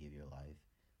decide to give your life,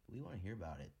 we want to hear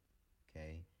about it.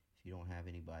 Okay, if you don't have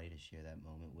anybody to share that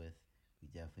moment with, we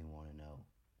definitely want to know.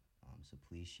 So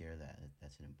please share that.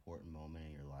 That's an important moment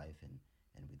in your life, and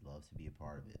we'd love to be a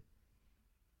part of it.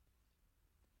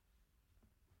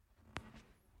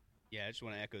 Yeah, I just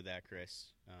want to echo that,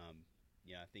 Chris.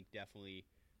 I think definitely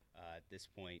at this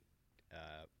point,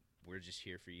 we're just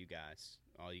here for you guys,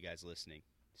 all you guys listening.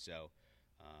 So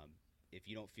if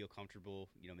you don't feel comfortable,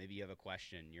 maybe you have a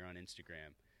question, you're on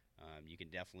Instagram, you can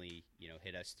definitely,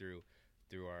 hit us through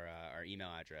our email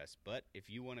address. But if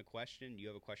you want a question, you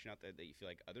have a question out there that you feel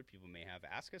like other people may have,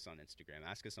 ask us on Instagram,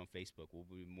 ask us on Facebook. We'll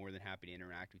be more than happy to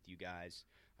interact with you guys,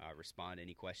 respond to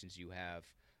any questions you have,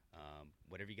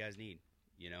 whatever you guys need,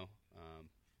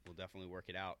 we'll definitely work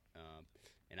it out.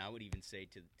 And I would even say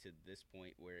to this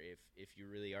point where if you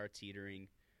really are teetering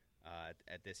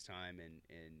at this time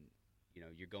and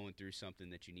you're going through something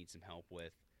that you need some help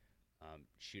with,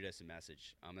 shoot us a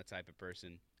message. I'm the type of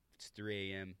person, if it's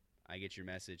 3 a.m., I get your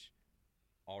message,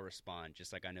 I'll respond,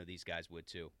 just like I know these guys would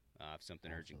too. If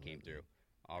something urgent came through,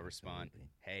 I'll respond.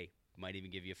 Hey, might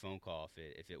even give you a phone call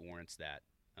if it warrants that.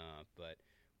 But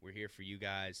we're here for you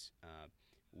guys.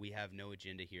 We have no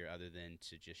agenda here other than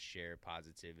to just share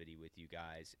positivity with you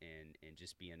guys and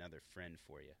just be another friend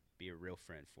for you, be a real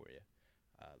friend for you.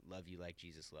 Love you like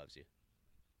Jesus loves you.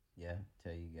 Yeah,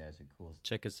 tell you guys a cool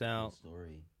Check us out.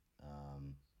 Story.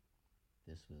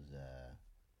 This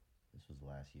was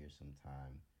last year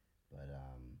sometime, but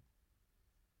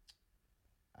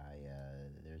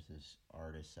there's this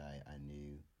artist I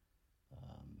knew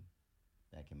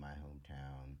back in my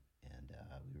hometown, and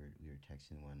we were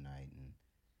texting one night, and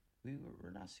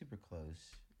we're not super close,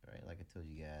 right? Like I told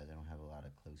you guys, I don't have a lot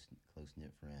of close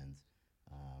knit friends,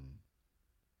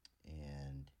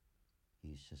 and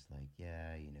he's just like,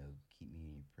 yeah, keep me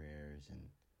in your prayers, and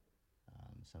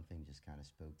something just kind of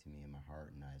spoke to me in my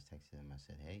heart, and I just texted him. I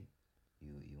said, hey,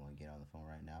 you want to get on the phone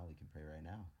right now? We can pray right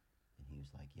now. And he was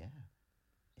like, yeah.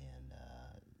 And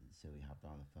so we hopped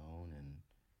on the phone, and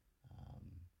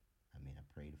I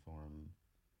prayed for him,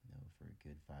 for a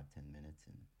good 5-10 minutes,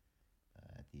 and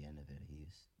at the end of it, he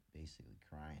was basically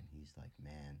crying. He's like,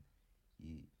 man,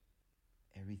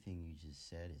 everything you just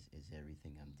said is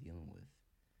everything I'm dealing with.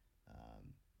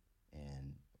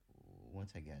 And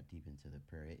once I got deep into the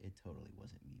prayer, it totally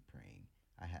wasn't me praying.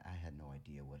 I had no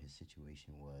idea what his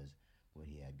situation was, what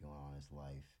he had going on in his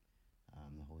life.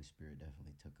 The Holy Spirit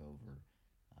definitely took over.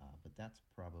 But that's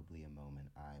probably a moment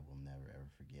I will never,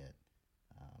 ever forget.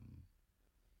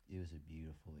 It was a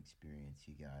beautiful experience,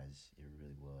 you guys. It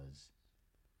really was.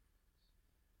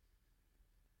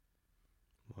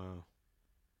 Wow.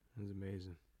 That was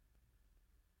amazing.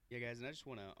 Yeah, guys, and I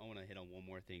wanna hit on one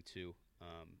more thing too.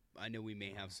 I know we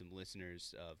may have some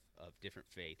listeners of different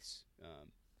faiths.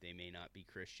 They may not be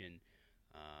Christian,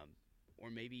 or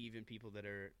maybe even people that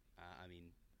are,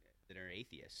 that are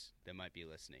atheists that might be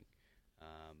listening,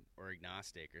 or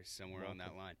agnostic, or somewhere on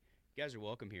that line. You guys are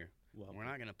welcome here. Welcome. We're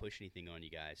not going to push anything on you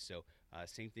guys. So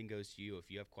same thing goes to you.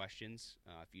 If you have questions,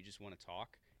 if you just want to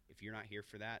talk, if you're not here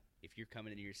for that, if you're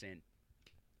coming in and you're saying,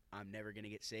 I'm never going to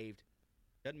get saved,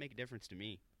 doesn't make a difference to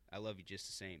me. I love you just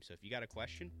the same. So if you got a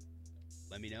question,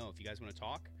 let me know. If you guys want to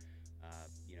talk,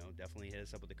 definitely hit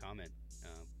us up with a comment.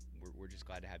 We're just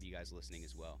glad to have you guys listening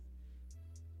as well.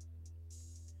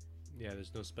 Yeah,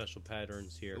 there's no special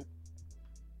patterns here.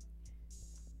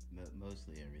 Nope.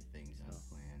 Mostly everything's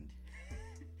unplanned.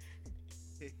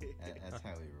 That's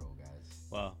how we roll,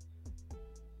 guys.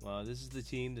 Well, this is the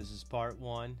team. This is part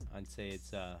 1. I'd say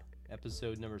it's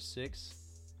episode number 6,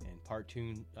 and part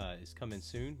 2 is coming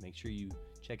soon. Make sure you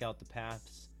check out the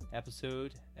past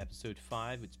episode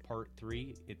 5. It's part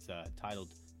 3. It's titled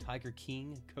Tiger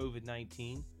King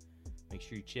COVID-19. Make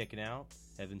sure you check it out.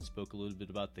 Evan spoke a little bit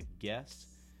about the guest.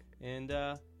 And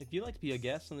if you'd like to be a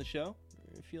guest on the show,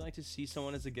 or if you'd like to see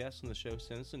someone as a guest on the show,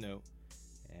 send us a note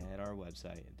at our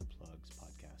website at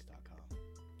theplugspodcast.com.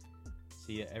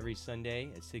 See you every Sunday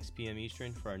at 6 p.m.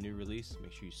 Eastern for our new release.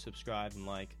 Make sure you subscribe and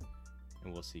like,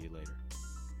 and we'll see you later.